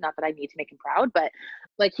proud, not that I need to make him proud, but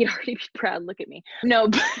like he'd already be proud. Look at me. No,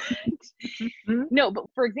 but no, but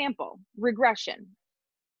for example, regression,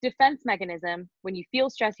 defense mechanism. When you feel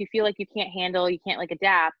stress, you feel like you can't handle, you can't like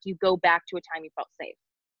adapt, you go back to a time you felt safe.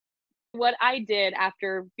 What I did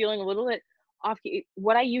after feeling a little bit off,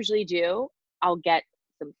 what I usually do, I'll get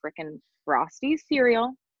some freaking Frosties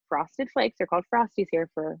cereal, Frosted Flakes. They're called Frosties here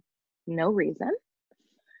for no reason.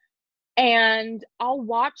 And I'll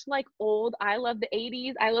watch like old, I love the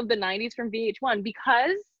 80s, I love the 90s from VH1,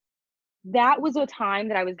 because that was a time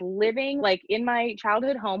that I was living like in my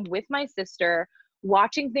childhood home with my sister,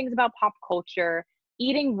 watching things about pop culture,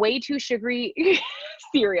 eating way too sugary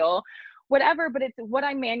cereal, whatever. But it's what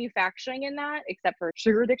I'm manufacturing in that, except for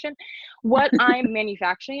sugar addiction, what I'm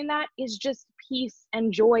manufacturing in that is just peace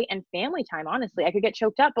and joy and family time. Honestly, I could get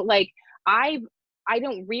choked up, but like I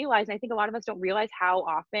don't realize, and I think a lot of us don't realize how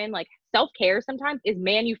often like self-care sometimes is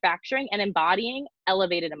manufacturing and embodying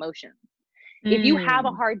elevated emotions. If you have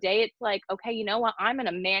a hard day, it's like, okay, you know what? I'm going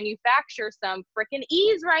to manufacture some freaking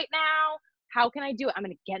ease right now. How can I do it? I'm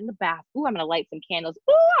going to get in the bath. Ooh, I'm going to light some candles.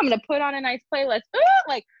 Ooh, I'm going to put on a nice playlist. Ooh,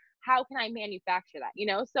 like, how can I manufacture that? You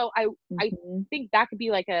know? So I think that could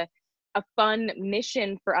be like a fun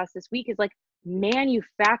mission for us this week, is like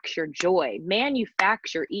manufacture joy,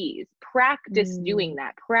 manufacture ease, practice doing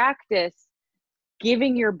that, practice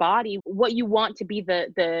giving your body what you want to be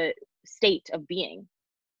the state of being.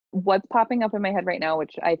 What's popping up in my head right now,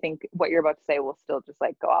 which I think what you're about to say will still just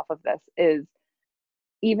like go off of this, is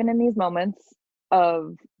even in these moments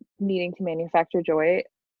of needing to manufacture joy,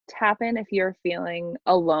 tap in if you're feeling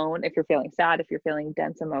alone, if you're feeling sad, if you're feeling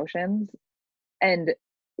dense emotions, and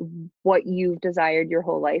what you've desired your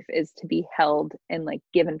whole life is to be held and like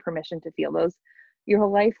given permission to feel those your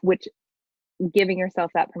whole life, which giving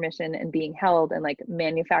yourself that permission and being held and like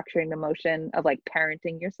manufacturing the motion of like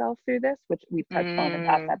parenting yourself through this, which we've touched on in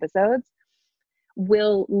past episodes,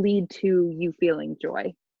 will lead to you feeling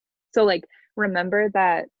joy. So like remember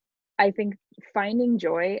that I think finding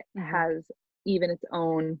joy has even its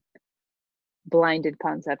own blinded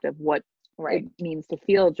concept of what it means to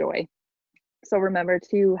feel joy. So remember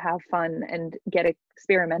to have fun and get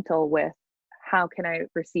experimental with how can I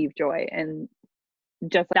receive joy. And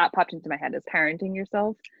just that popped into my head, as parenting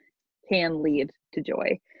yourself can lead to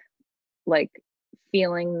joy. Like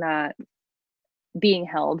feeling that, being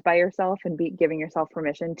held by yourself and giving yourself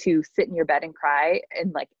permission to sit in your bed and cry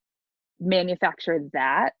and like manufacture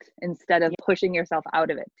that instead of pushing yourself out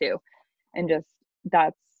of it too. And just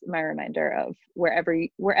that's my reminder of wherever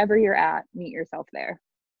you're at, meet yourself there.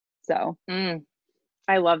 So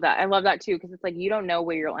I love that. I love that too, because it's like you don't know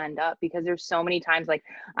where you'll end up, because there's so many times, like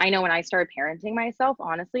I know when I started parenting myself,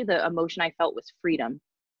 honestly, the emotion I felt was freedom.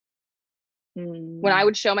 When I Mm,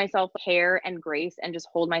 would show myself care and grace and just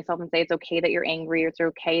hold myself and say, it's okay that you're angry, or it's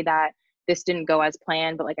okay that this didn't go as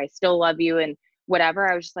planned, but like I still love you and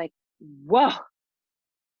whatever. I was just like, whoa,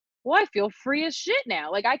 well, I feel free as shit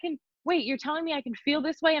now. Like I can wait, you're telling me I can feel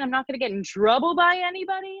this way and I'm not going to get in trouble by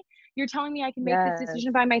anybody? You're telling me I can make this yes,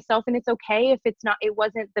 decision by myself and it's okay if it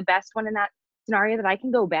wasn't the best one in that scenario, that I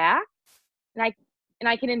can go back and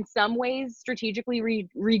I can in some ways strategically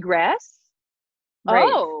regress. right.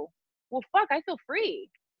 Oh, well, fuck, I feel free,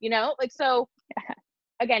 like, so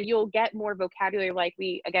again, you'll get more vocabulary, like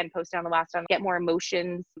we again posted on the last time, get more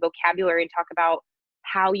emotions, vocabulary, and talk about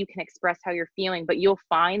how you can express how you're feeling. But you'll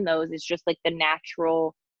find those is just like the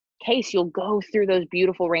natural case. You'll go through those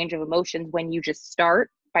beautiful range of emotions when you just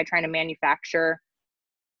start by trying to manufacture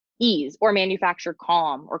ease or manufacture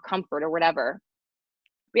calm or comfort or whatever.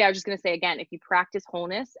 But yeah, I was just going to say again, if you practice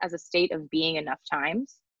wholeness as a state of being enough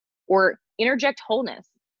times, or interject wholeness,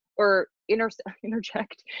 or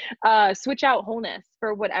interject, switch out wholeness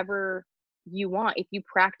for whatever you want. If you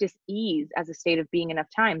practice ease as a state of being enough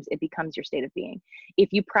times, it becomes your state of being. If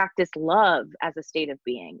you practice love as a state of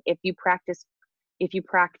being, if you practice,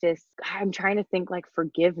 I'm trying to think, like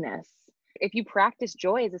forgiveness. If you practice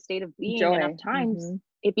joy as a state of being enough Joy. times,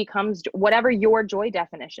 it becomes whatever your joy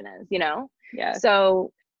definition is. Yes.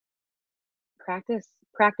 So practice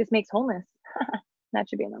makes wholeness. That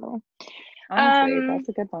should be another one. Honestly, Um, that's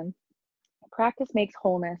a good one. practice makes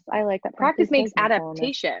wholeness. I like that. Practice Practice makes does make wholeness.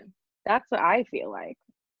 adaptation. That's what I feel like.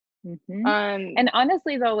 Hmm. Um, And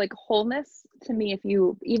honestly, though, like wholeness to me, if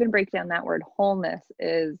you even break down that word, wholeness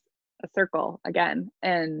is a circle again.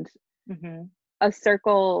 And mhm. a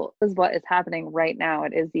circle is what is happening right now.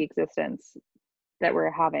 It is the existence that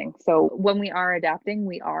we're having. So when we are adapting,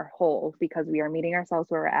 we are whole because we are meeting ourselves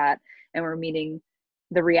where we're at and we're meeting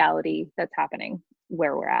the reality that's happening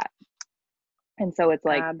where we're at. And so it's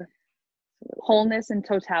like Absolutely. wholeness and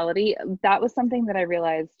totality. That was something that I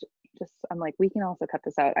realized, just I'm like, we can also cut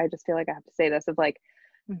this out. I just feel like I have to say this, of like,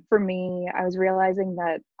 for me, I was realizing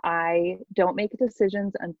that I don't make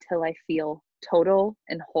decisions until I feel total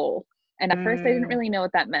and whole. And at first I didn't Mm, really know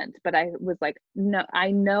what that meant, but I was like, no,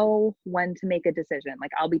 I know when to make a decision.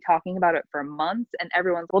 Like I'll be talking about it for months and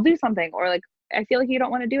everyone's, will do something, or like, I feel like you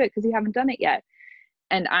don't want to do it because you haven't done it yet.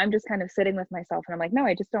 And I'm just kind of sitting with myself and I'm like, no,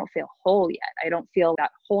 I just don't feel whole yet. I don't feel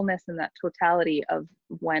that wholeness and that totality of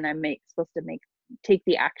when I'm supposed to take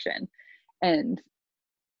the action. And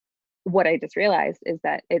what I just realized is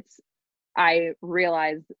that I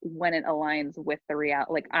realize when it aligns with the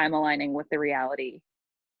like I'm aligning with the reality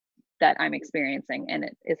that I'm experiencing, and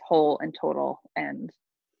it is whole and total. And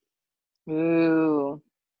ooh.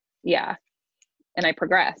 yeah, and I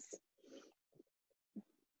progress.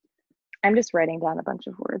 I'm just writing down a bunch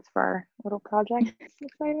of words for our little project. I'm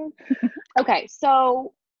excited. Okay,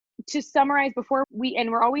 so to summarize,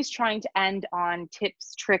 and we're always trying to end on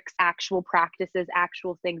tips, tricks, actual practices,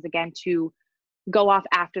 actual things, again, to go off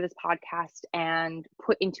after this podcast and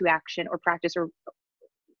put into action or practice or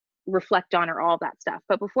reflect on, or all that stuff.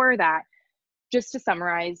 But before that, just to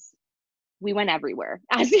summarize, we went everywhere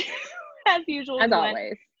as usual. As We went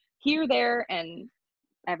always. here, there, and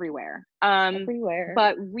everywhere. Everywhere.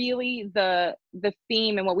 But really the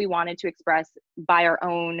theme and what we wanted to express by our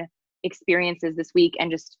own experiences this week,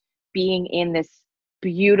 and just being in this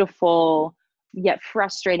beautiful yet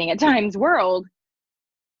frustrating at times world,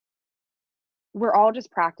 we're all just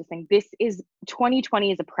practicing.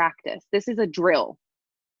 2020 is a practice. This is a drill.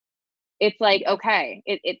 It's like, okay,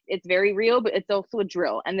 it's very real, but it's also a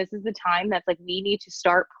drill. And this is the time that's like, we need to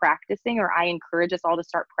start practicing, or I encourage us all to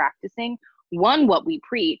start practicing, one, what we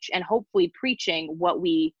preach, and hopefully preaching what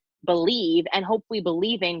we believe, and hopefully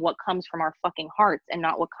believing what comes from our fucking hearts and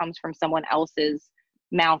not what comes from someone else's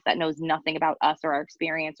mouth that knows nothing about us or our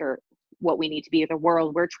experience or what we need to be, or the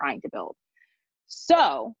world we're trying to build.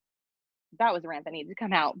 So that was a rant that needed to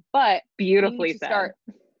come out, but Beautifully said.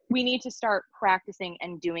 we need to start practicing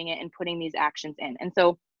and doing it and putting these actions in. And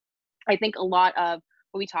so I think a lot of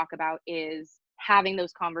what we talk about is having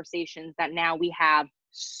those conversations that now we have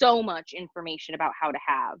so much information about how to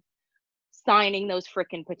have, signing those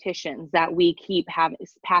frickin' petitions that we keep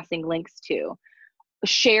passing links to,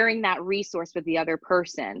 sharing that resource with the other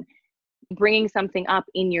person, bringing something up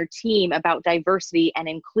in your team about diversity and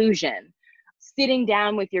inclusion, sitting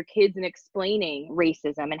down with your kids and explaining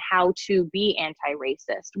racism and how to be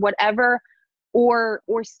anti-racist, whatever, or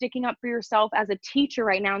sticking up for yourself as a teacher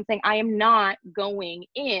right now and saying, I am not putting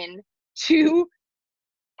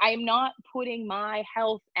my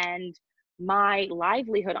health and my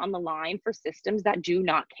livelihood on the line for systems that do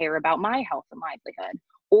not care about my health and livelihood,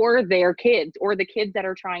 or their kids, or the kids that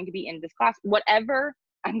are trying to be in this class, whatever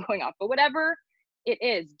I'm going off, but whatever it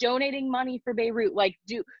is, donating money for Beirut, like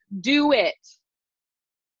do it.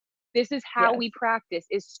 This is how we practice,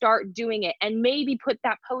 is start doing it, and maybe put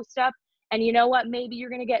that post up. And you know what? Maybe you're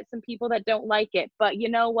going to get some people that don't like it, but you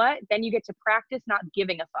know what? Then you get to practice not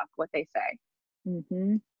giving a fuck what they say.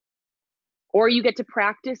 Mm-hmm. Or you get to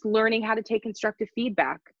practice learning how to take constructive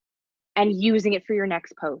feedback and using it for your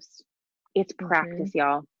next post. It's practice,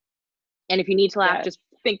 y'all. And if you need to laugh, just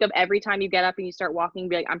think of every time you get up and you start walking,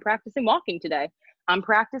 be like, I'm practicing walking today. I'm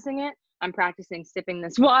practicing it. I'm practicing sipping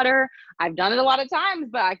this water. I've done it a lot of times,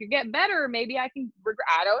 but I could get better. Maybe I can,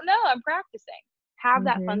 I don't know. I'm practicing. Have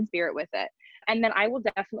that fun spirit with it. And then I will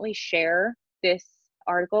definitely share this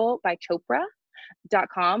article by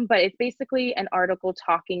Chopra.com, but it's basically an article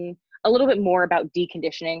talking a little bit more about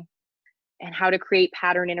deconditioning and how to create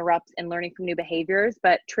pattern interrupts and learning from new behaviors.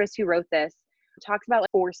 But Tris, who wrote this, talks about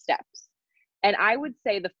like 4 steps. And I would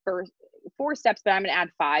say the first 4 steps, but I'm going to add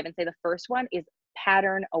 5 and say the first one is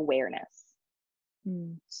pattern awareness.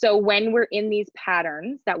 So when we're in these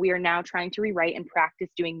patterns that we are now trying to rewrite and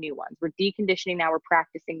practice doing new ones, we're deconditioning, now we're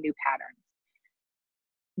practicing new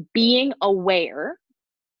patterns. Being aware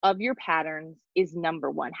of your patterns is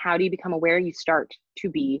number 1. How do you become aware? You start to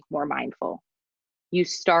be more mindful. You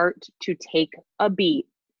start to take a beat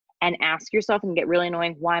and ask yourself, and get really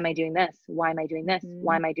annoying, why am I doing this? Why am I doing this?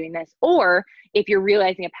 Why am I doing this? Or if you're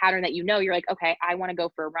realizing a pattern that you know, you're like, okay, I want to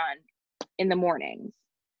go for a run in the mornings.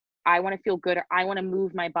 I want to feel good, or I want to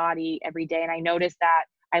move my body every day. And I notice that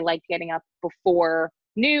I like getting up before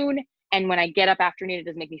noon. And when I get up after noon, it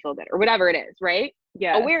doesn't make me feel good, or whatever it is, right?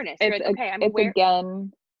 Yeah. Awareness. It's like, okay, I'm it's aware.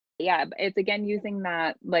 It's again using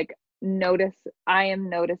that, like, I am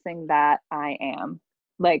noticing that I am.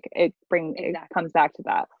 Like, it comes back to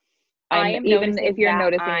that. Even if you're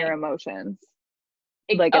noticing your emotions,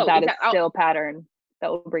 like that is still pattern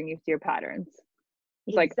that will bring you to your patterns.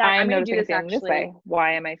 It's like, I'm noticing I'm feeling this way.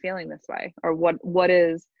 Why am I feeling this way? Or what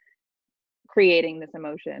is creating this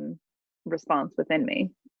emotion response within me?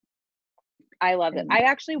 I love it. I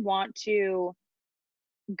actually want to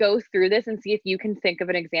go through this and see if you can think of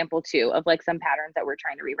an example too of like some patterns that we're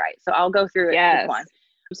trying to rewrite. So I'll go through it with one.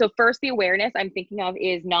 So first, the awareness I'm thinking of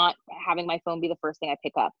is not having my phone be the first thing I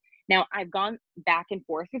pick up. Now, I've gone back and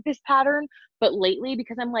forth with this pattern, but lately,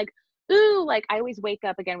 because I'm like, ooh, like I always wake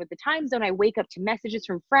up again with the time zone. I wake up to messages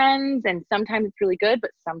from friends, and sometimes it's really good,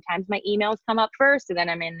 but sometimes my emails come up first, and then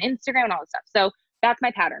I'm in Instagram and all this stuff. So that's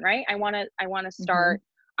my pattern, right? I want to start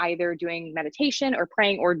either doing meditation or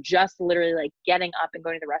praying, or just literally like getting up and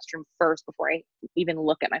going to the restroom first before I even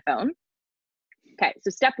look at my phone. Okay, so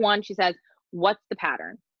step 1, she says, what's the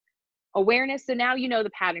pattern? Awareness. So now you know the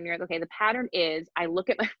pattern. You're like, okay, the pattern is I look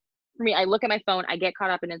at my phone, I get caught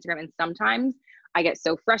up in Instagram, and sometimes I get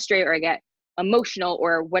so frustrated or I get emotional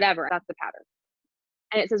or whatever. That's the pattern.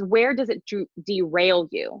 And it says, where does it derail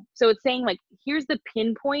you? So it's saying like, here's the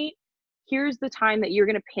pinpoint. Here's the time that you're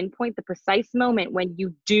going to pinpoint the precise moment when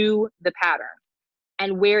you do the pattern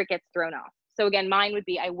and where it gets thrown off. So again, mine would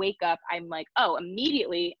be, I wake up, I'm like, oh,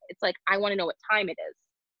 immediately it's like, I want to know what time it is.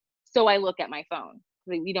 So I look at my phone.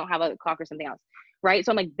 We don't have a clock or something else, right?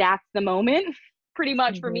 So I'm like, that's the moment pretty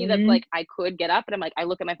much for me. That's like, I could get up, but I'm like, I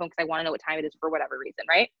look at my phone because I want to know what time it is for whatever reason,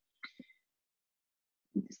 right?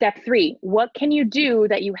 Step 3, what can you do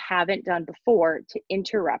that you haven't done before to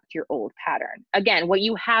interrupt your old pattern? Again, what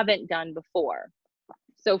you haven't done before.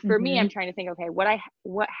 So for me, I'm trying to think, okay,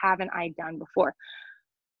 what haven't I done before?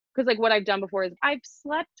 Because like what I've done before is I've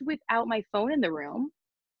slept without my phone in the room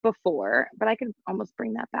before, but I could almost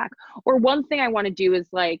bring that back. Or one thing I want to do is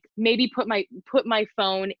like maybe put my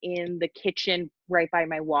phone in the kitchen right by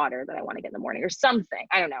my water that I want to get in the morning or something.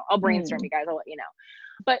 I don't know. I'll brainstorm, you guys. I'll let you know.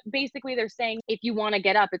 But basically they're saying if you want to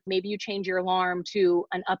get up, it's maybe you change your alarm to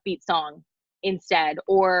an upbeat song instead,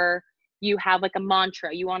 or you have like a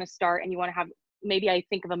mantra you want to start, and you want to have, maybe I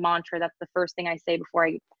think of a mantra that's the first thing I say before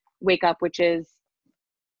I wake up, which is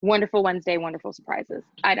wonderful Wednesday, wonderful surprises.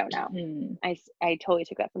 I don't know. I totally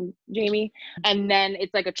took that from Jamie. And then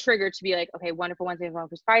it's like a trigger to be like, okay, wonderful Wednesday,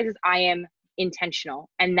 wonderful surprises. I am intentional.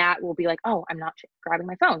 And that will be like, oh, I'm not grabbing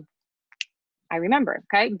my phone. I remember.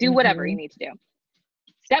 Okay. Do whatever you need to do.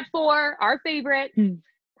 Step 4, our favorite,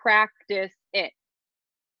 practice it.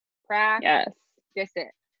 Practice it.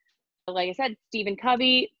 Like I said, Stephen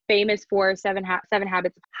Covey, famous for seven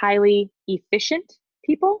habits of highly efficient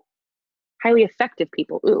people. Highly effective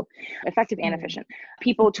people. Ooh, effective and efficient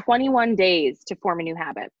people. 21 days to form a new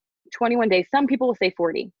habit. 21 days. Some people will say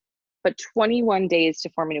 40, but 21 days to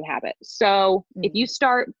form a new habit. So if you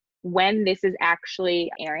start when this is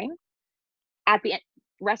actually airing, at the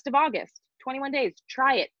rest of August, 21 days,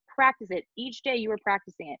 try it, practice it. Each day you are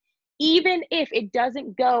practicing it. Even if it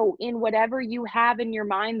doesn't go in whatever you have in your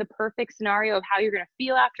mind, the perfect scenario of how you're going to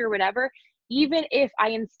feel after, whatever, even if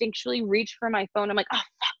I instinctually reach for my phone, I'm like, oh,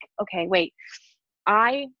 fuck, okay, wait.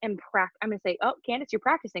 I'm going to say, oh, Candace, you're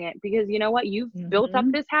practicing it, because you know what? You've built up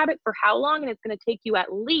this habit for how long? And it's going to take you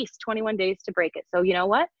at least 21 days to break it. So you know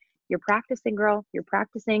what? You're practicing, girl. You're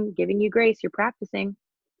practicing, giving you grace. You're practicing.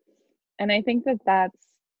 And I think that that's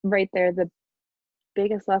right there the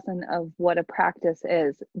biggest lesson of what a practice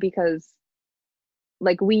is, because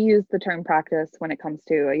like we use the term practice when it comes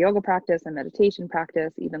to a yoga practice, a meditation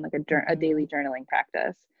practice, even like a daily journaling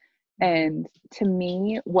practice. And to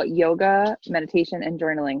me, what yoga, meditation, and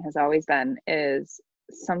journaling has always been is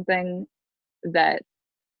something that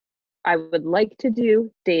I would like to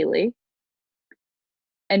do daily.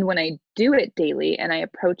 And when I do it daily and I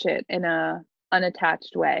approach it in a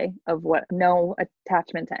unattached way of what, no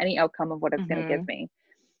attachment to any outcome of what it's going to give me,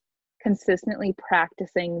 consistently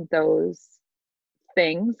practicing those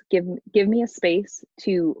things give me a space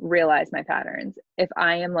to realize my patterns. If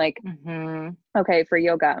I am like, okay, for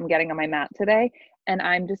yoga, I'm getting on my mat today and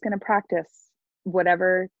I'm just going to practice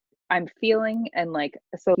whatever I'm feeling. And like,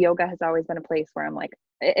 so yoga has always been a place where I'm like,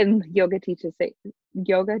 and yoga teachers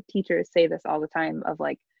say this all the time, of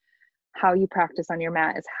like, how you practice on your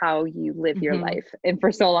mat is how you live your life. And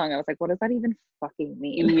for so long I was like, what does that even fucking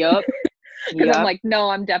mean? Yep. Because I'm like, no,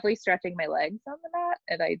 I'm definitely stretching my legs on the mat,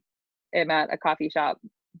 and I am at a coffee shop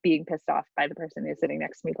being pissed off by the person who's sitting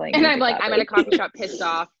next to me playing. And I'm like, I'm at a coffee shop pissed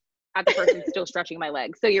off at the person still stretching my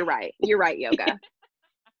legs. So you're right, yoga.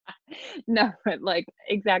 No, but like,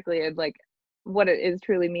 exactly. And like, what it is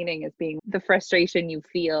truly meaning is being the frustration you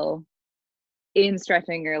feel in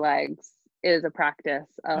stretching your legs is a practice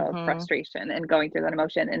of frustration and going through that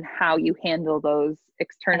emotion, and how you handle those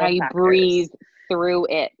external and how factors. You breathe through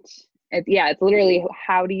it. It's literally,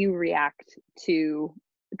 how do you react to,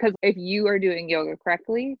 because if you are doing yoga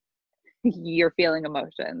correctly, you're feeling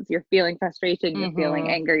emotions, you're feeling frustration, you're feeling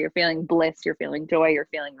anger, you're feeling bliss, you're feeling joy, you're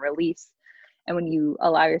feeling release. And when you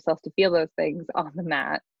allow yourself to feel those things on the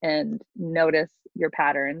mat and notice your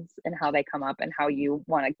patterns and how they come up and how you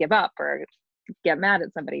want to give up or get mad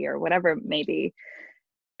at somebody or whatever it may be,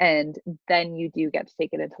 and then you do get to take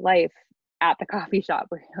it into life at the coffee shop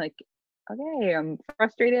where you're like, okay, I'm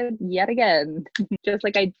frustrated yet again. Just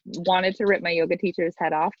like I wanted to rip my yoga teacher's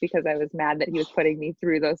head off because I was mad that he was putting me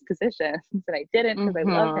through those positions, and I didn't because I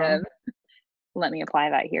love him. Let me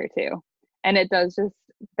apply that here too. And it does just,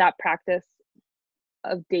 that practice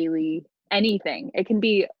of daily anything. It can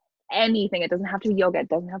be anything. It doesn't have to be yoga. It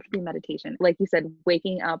doesn't have to be meditation. Like you said,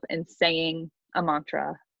 waking up and saying a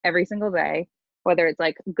mantra every single day, whether it's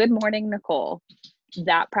like, good morning, Nicole,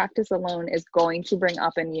 that practice alone is going to bring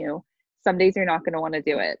up in you. Some days you're not going to want to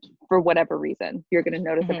do it for whatever reason. You're going to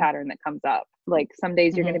notice a pattern that comes up. Like some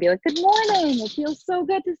days you're going to be like, good morning. It feels so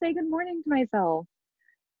good to say good morning to myself.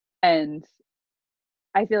 And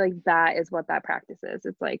I feel like that is what that practice is.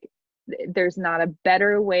 It's like, there's not a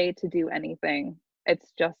better way to do anything.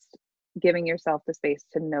 It's just giving yourself the space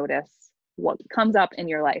to notice what comes up in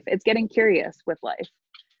your life. It's getting curious with life.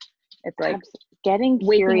 It's like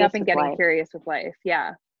waking up and getting curious with life.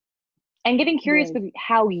 Yeah. And getting curious with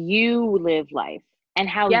how you live life and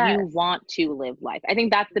how you want to live life. I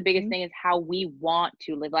think that's the biggest thing, is how we want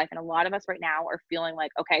to live life. And a lot of us right now are feeling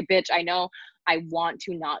like, okay, bitch, I know I want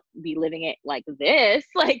to not be living it like this.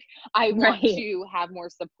 Like I want to have more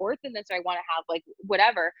support than this, or I want to have like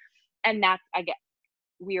whatever. And that's, I get,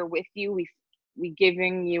 we are with you. We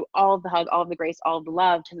giving you all of the hug, all of the grace, all of the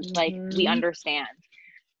love. Cause it's like, we understand.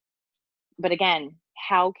 But again,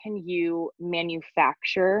 how can you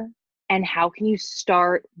manufacture, and how can you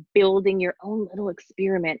start building your own little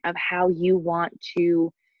experiment of how you want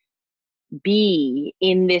to be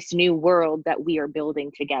in this new world that we are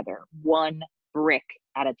building together, one brick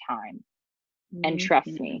at a time? And trust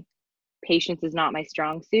me, patience is not my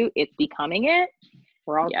strong suit. It's becoming it.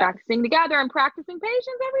 We're all practicing together. I'm practicing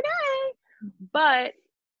patience every day. But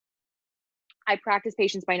I practice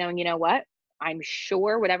patience by knowing, you know what? I'm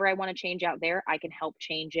sure whatever I want to change out there, I can help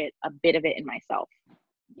change it, a bit of it in myself.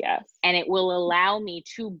 Yes. And it will allow me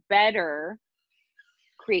to better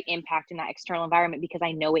create impact in that external environment because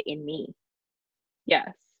I know it in me.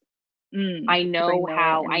 Yes. I know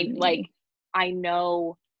how I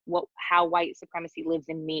know how white supremacy lives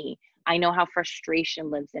in me. I know how frustration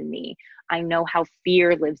lives in me. I know how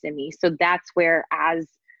fear lives in me. So that's where, as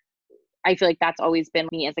I feel like that's always been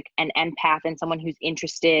me as like an empath and someone who's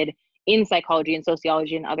interested in psychology and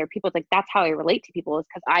sociology and other people. It's like, that's how I relate to people, is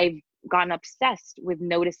because I've gotten obsessed with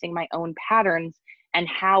noticing my own patterns and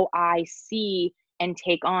how I see and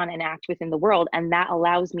take on and act within the world. And that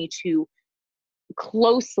allows me to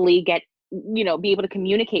closely get, be able to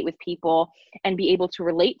communicate with people and be able to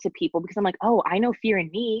relate to people, because I'm like, oh, I know fear in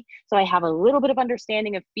me. So I have a little bit of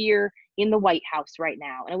understanding of fear in the White House right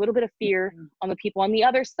now, and a little bit of fear on the people on the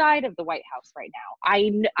other side of the White House right now.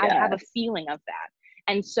 I have a feeling of that.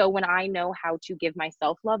 And so when I know how to give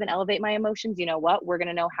myself love and elevate my emotions, you know what? We're going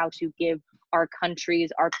to know how to give our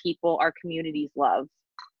countries, our people, our communities love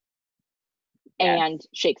and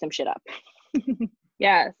shake some shit up.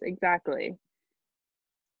 Yes, exactly.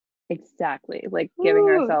 Like giving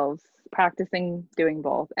ourselves, practicing doing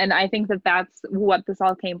both. And I think that that's what this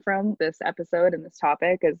all came from, this episode and this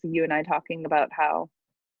topic, is you and I talking about how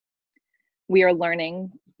we are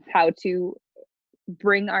learning how to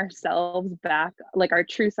bring ourselves back, like our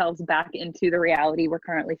true selves back into the reality we're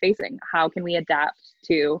currently facing. How can we adapt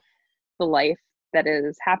to the life that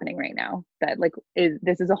is happening right now? That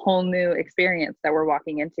this is a whole new experience that we're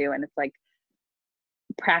walking into, and it's like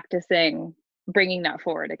practicing bringing that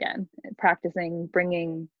forward again, practicing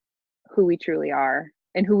bringing who we truly are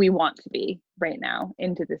and who we want to be right now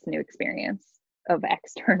into this new experience of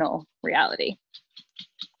external reality.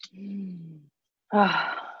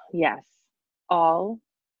 Yes, all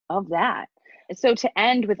of that. So to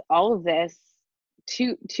end with all of this,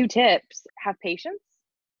 two tips: have patience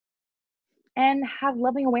and have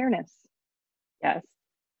loving awareness. Yes,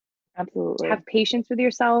 absolutely. Have patience with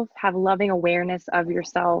yourself, have loving awareness of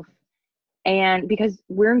yourself. And because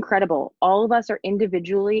we're incredible, all of us are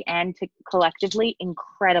individually and collectively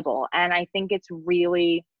incredible. And I think it's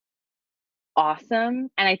really awesome.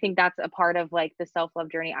 And I think that's a part of like the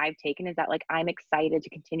self-love journey I've taken, is that like I'm excited to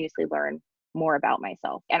continuously learn more about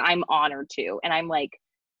myself, and I'm honored to. And I'm like,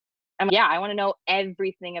 yeah, I want to know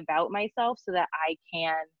everything about myself so that I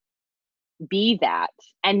can be that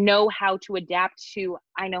and know how to adapt to,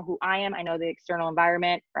 I know who I am, I know the external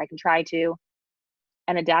environment, or I can try to,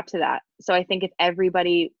 and adapt to that. So I think if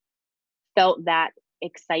everybody felt that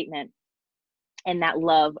excitement and that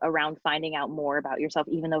love around finding out more about yourself,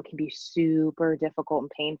 even though it can be super difficult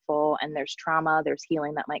and painful, and there's trauma, there's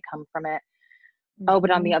healing that might come from it. Oh,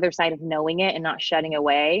 but on the other side of knowing it and not shutting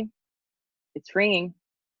away, it's freeing.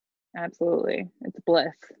 Absolutely. It's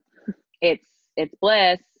bliss. It's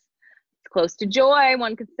bliss. It's close to joy,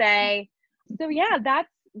 one could say. So yeah, that's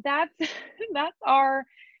our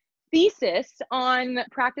thesis on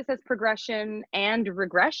practice as progression and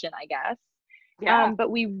regression, I guess. Yeah.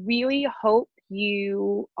 But we really hope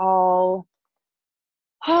you all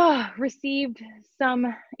received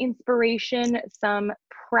some inspiration, some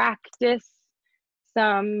practice,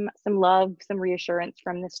 some love, some reassurance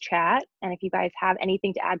from this chat. And if you guys have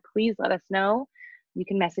anything to add, please let us know. You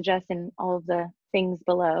can message us in all of the things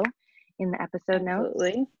below in the episode notes.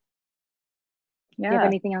 Yeah. Do you have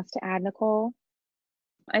anything else to add, Nicole?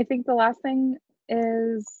 I think the last thing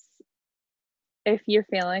is, if you're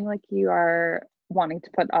feeling like you are wanting to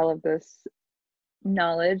put all of this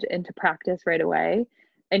knowledge into practice right away,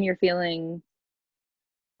 and you're feeling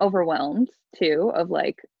overwhelmed too, of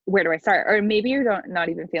like, where do I start? Or maybe you're not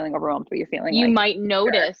even feeling overwhelmed, but you're feeling you might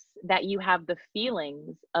notice that you have the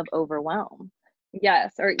feelings of overwhelm.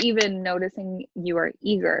 Yes, or even noticing you are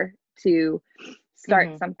eager to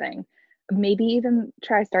start something. Maybe even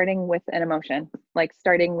try starting with an emotion, like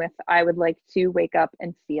starting with, I would like to wake up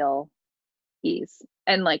and feel ease.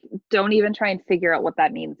 And like, don't even try and figure out what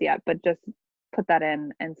that means yet, but just put that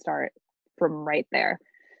in and start from right there,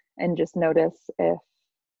 and just notice if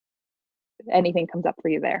anything comes up for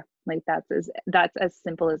you there. Like that's as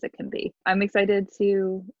simple as it can be. I'm excited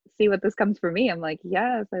to see what this comes for me. I'm like,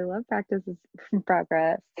 yes, I love practice is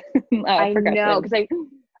progress. I know, because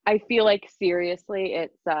I feel like seriously,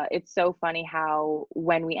 it's so funny how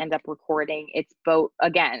when we end up recording, it's both,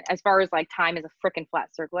 again, as far as like time is a freaking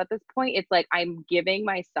flat circle at this point, it's like I'm giving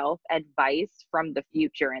myself advice from the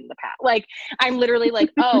future and the past. Like I'm literally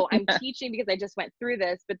like, oh, I'm teaching because I just went through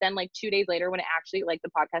this, but then like 2 days later when it actually, like the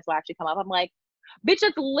podcast will actually come up, I'm like, bitch,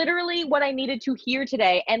 that's literally what I needed to hear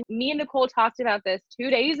today. And me and Nicole talked about this 2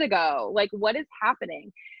 days ago. Like, what is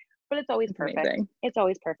happening? But it's always perfect. Amazing. It's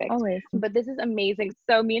always perfect. Always. But this is amazing.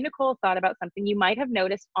 So me and Nicole thought about something you might have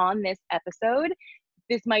noticed on this episode.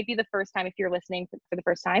 This might be the first time, if you're listening for the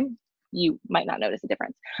first time, you might not notice a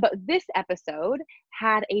difference. But this episode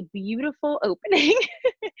had a beautiful opening.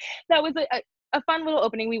 That was a fun little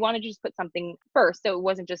opening. We wanted to just put something first, so it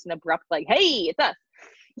wasn't just an abrupt like, hey, it's us.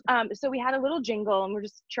 So we had a little jingle and we're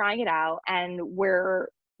just trying it out, and we're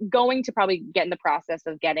going to probably get in the process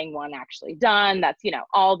of getting one actually done. That's,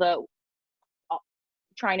 all the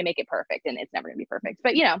trying to make it perfect, and it's never gonna be perfect.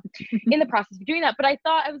 But you know, in the process of doing that. But I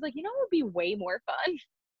thought, I was like, you know what would be way more fun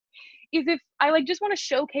is if I like just want to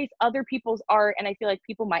showcase other people's art, and I feel like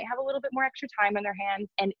people might have a little bit more extra time on their hands.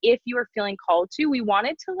 And if you are feeling called to, we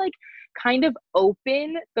wanted to like kind of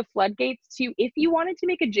open the floodgates to, if you wanted to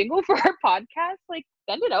make a jingle for our podcast, like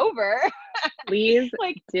send it over. Please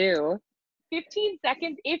like do. 15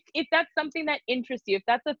 seconds if that's something that interests you, if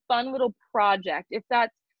that's a fun little project, if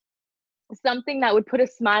that's something that would put a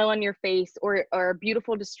smile on your face, or a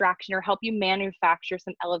beautiful distraction, or help you manufacture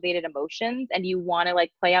some elevated emotions, and you want to like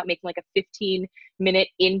play out making like a 15-minute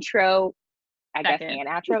intro, I guess, and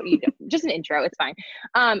outro, just an intro, it's fine,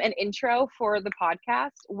 an intro for the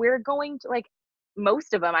podcast. We're going to like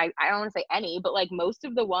most of them, I don't want to say any, but like most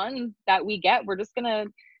of the ones that we get, we're just gonna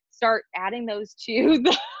start adding those to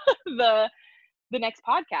the next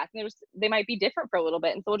podcast, and they might be different for a little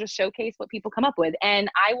bit, and so we'll just showcase what people come up with. And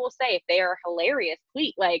I will say, if they are hilarious,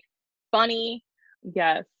 sweet, like funny,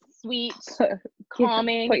 yes, sweet,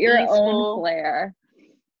 calming, put your easeful, own flair,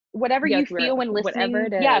 whatever you feel when listening, whatever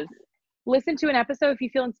it is. yeah, listen to an episode if you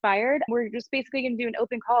feel inspired. We're just basically going to do an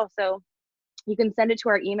open call, so you can send it to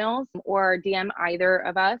our emails or DM either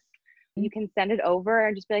of us. You can send it over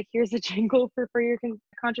and just be like, here's a jingle for your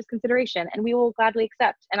conscious consideration, and we will gladly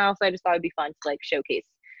accept. And also, I just thought it'd be fun to like showcase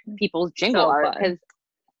people's jingle art, because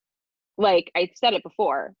like I said it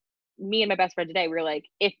before, me and my best friend today, we were like,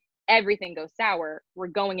 if everything goes sour, we're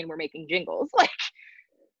going and we're making jingles, like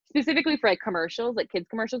specifically for like commercials, like kids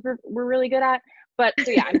commercials we're really good at. But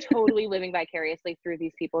so yeah, I'm totally living vicariously through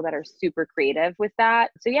these people that are super creative with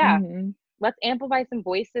that. So yeah. Let's amplify some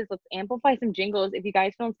voices. Let's amplify some jingles. If you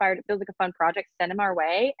guys feel inspired, it feels like a fun project, send them our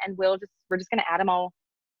way, and we're just going to add them all.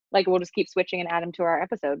 Like, we'll just keep switching and add them to our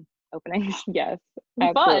episode openings. Yes.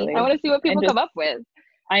 Fun. I want to see what people come up with.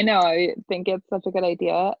 I know. I think it's such a good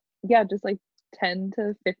idea. Yeah. Just like 10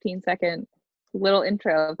 to 15 second little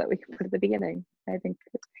intro that we can put at the beginning. I think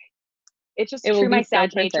it's just true my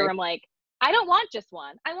sage nature. I'm like, I don't want just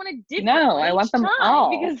one. I want a different one. I want them all.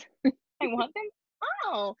 Because I want them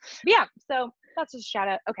all. But yeah, so that's just a shout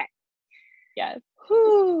out. Okay. Yes.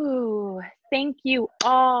 Whew. Thank you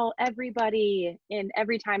all, everybody in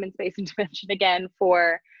every time and space and dimension again,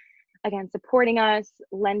 for supporting us,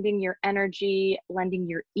 lending your energy, lending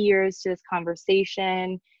your ears to this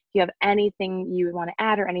conversation. If you have anything you want to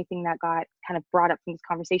add, or anything that got kind of brought up from this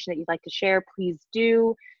conversation that you'd like to share, please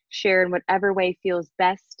do share in whatever way feels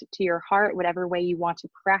best to your heart, whatever way you want to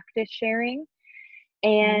practice sharing.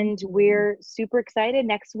 And we're super excited.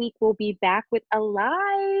 Next week, we'll be back with a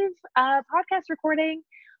live podcast recording.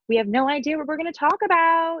 We have no idea what we're going to talk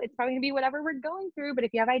about. It's probably going to be whatever we're going through. But if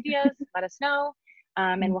you have ideas, let us know.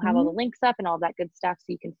 And we'll have all the links up and all that good stuff, so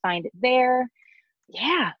you can find it there.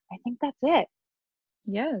 Yeah, I think that's it.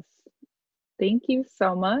 Yes. Thank you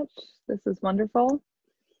so much. This is wonderful.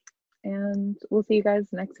 And we'll see you guys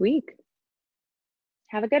next week.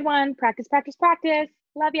 Have a good one. Practice, practice, practice.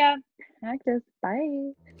 Love ya. Practice.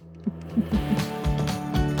 Bye.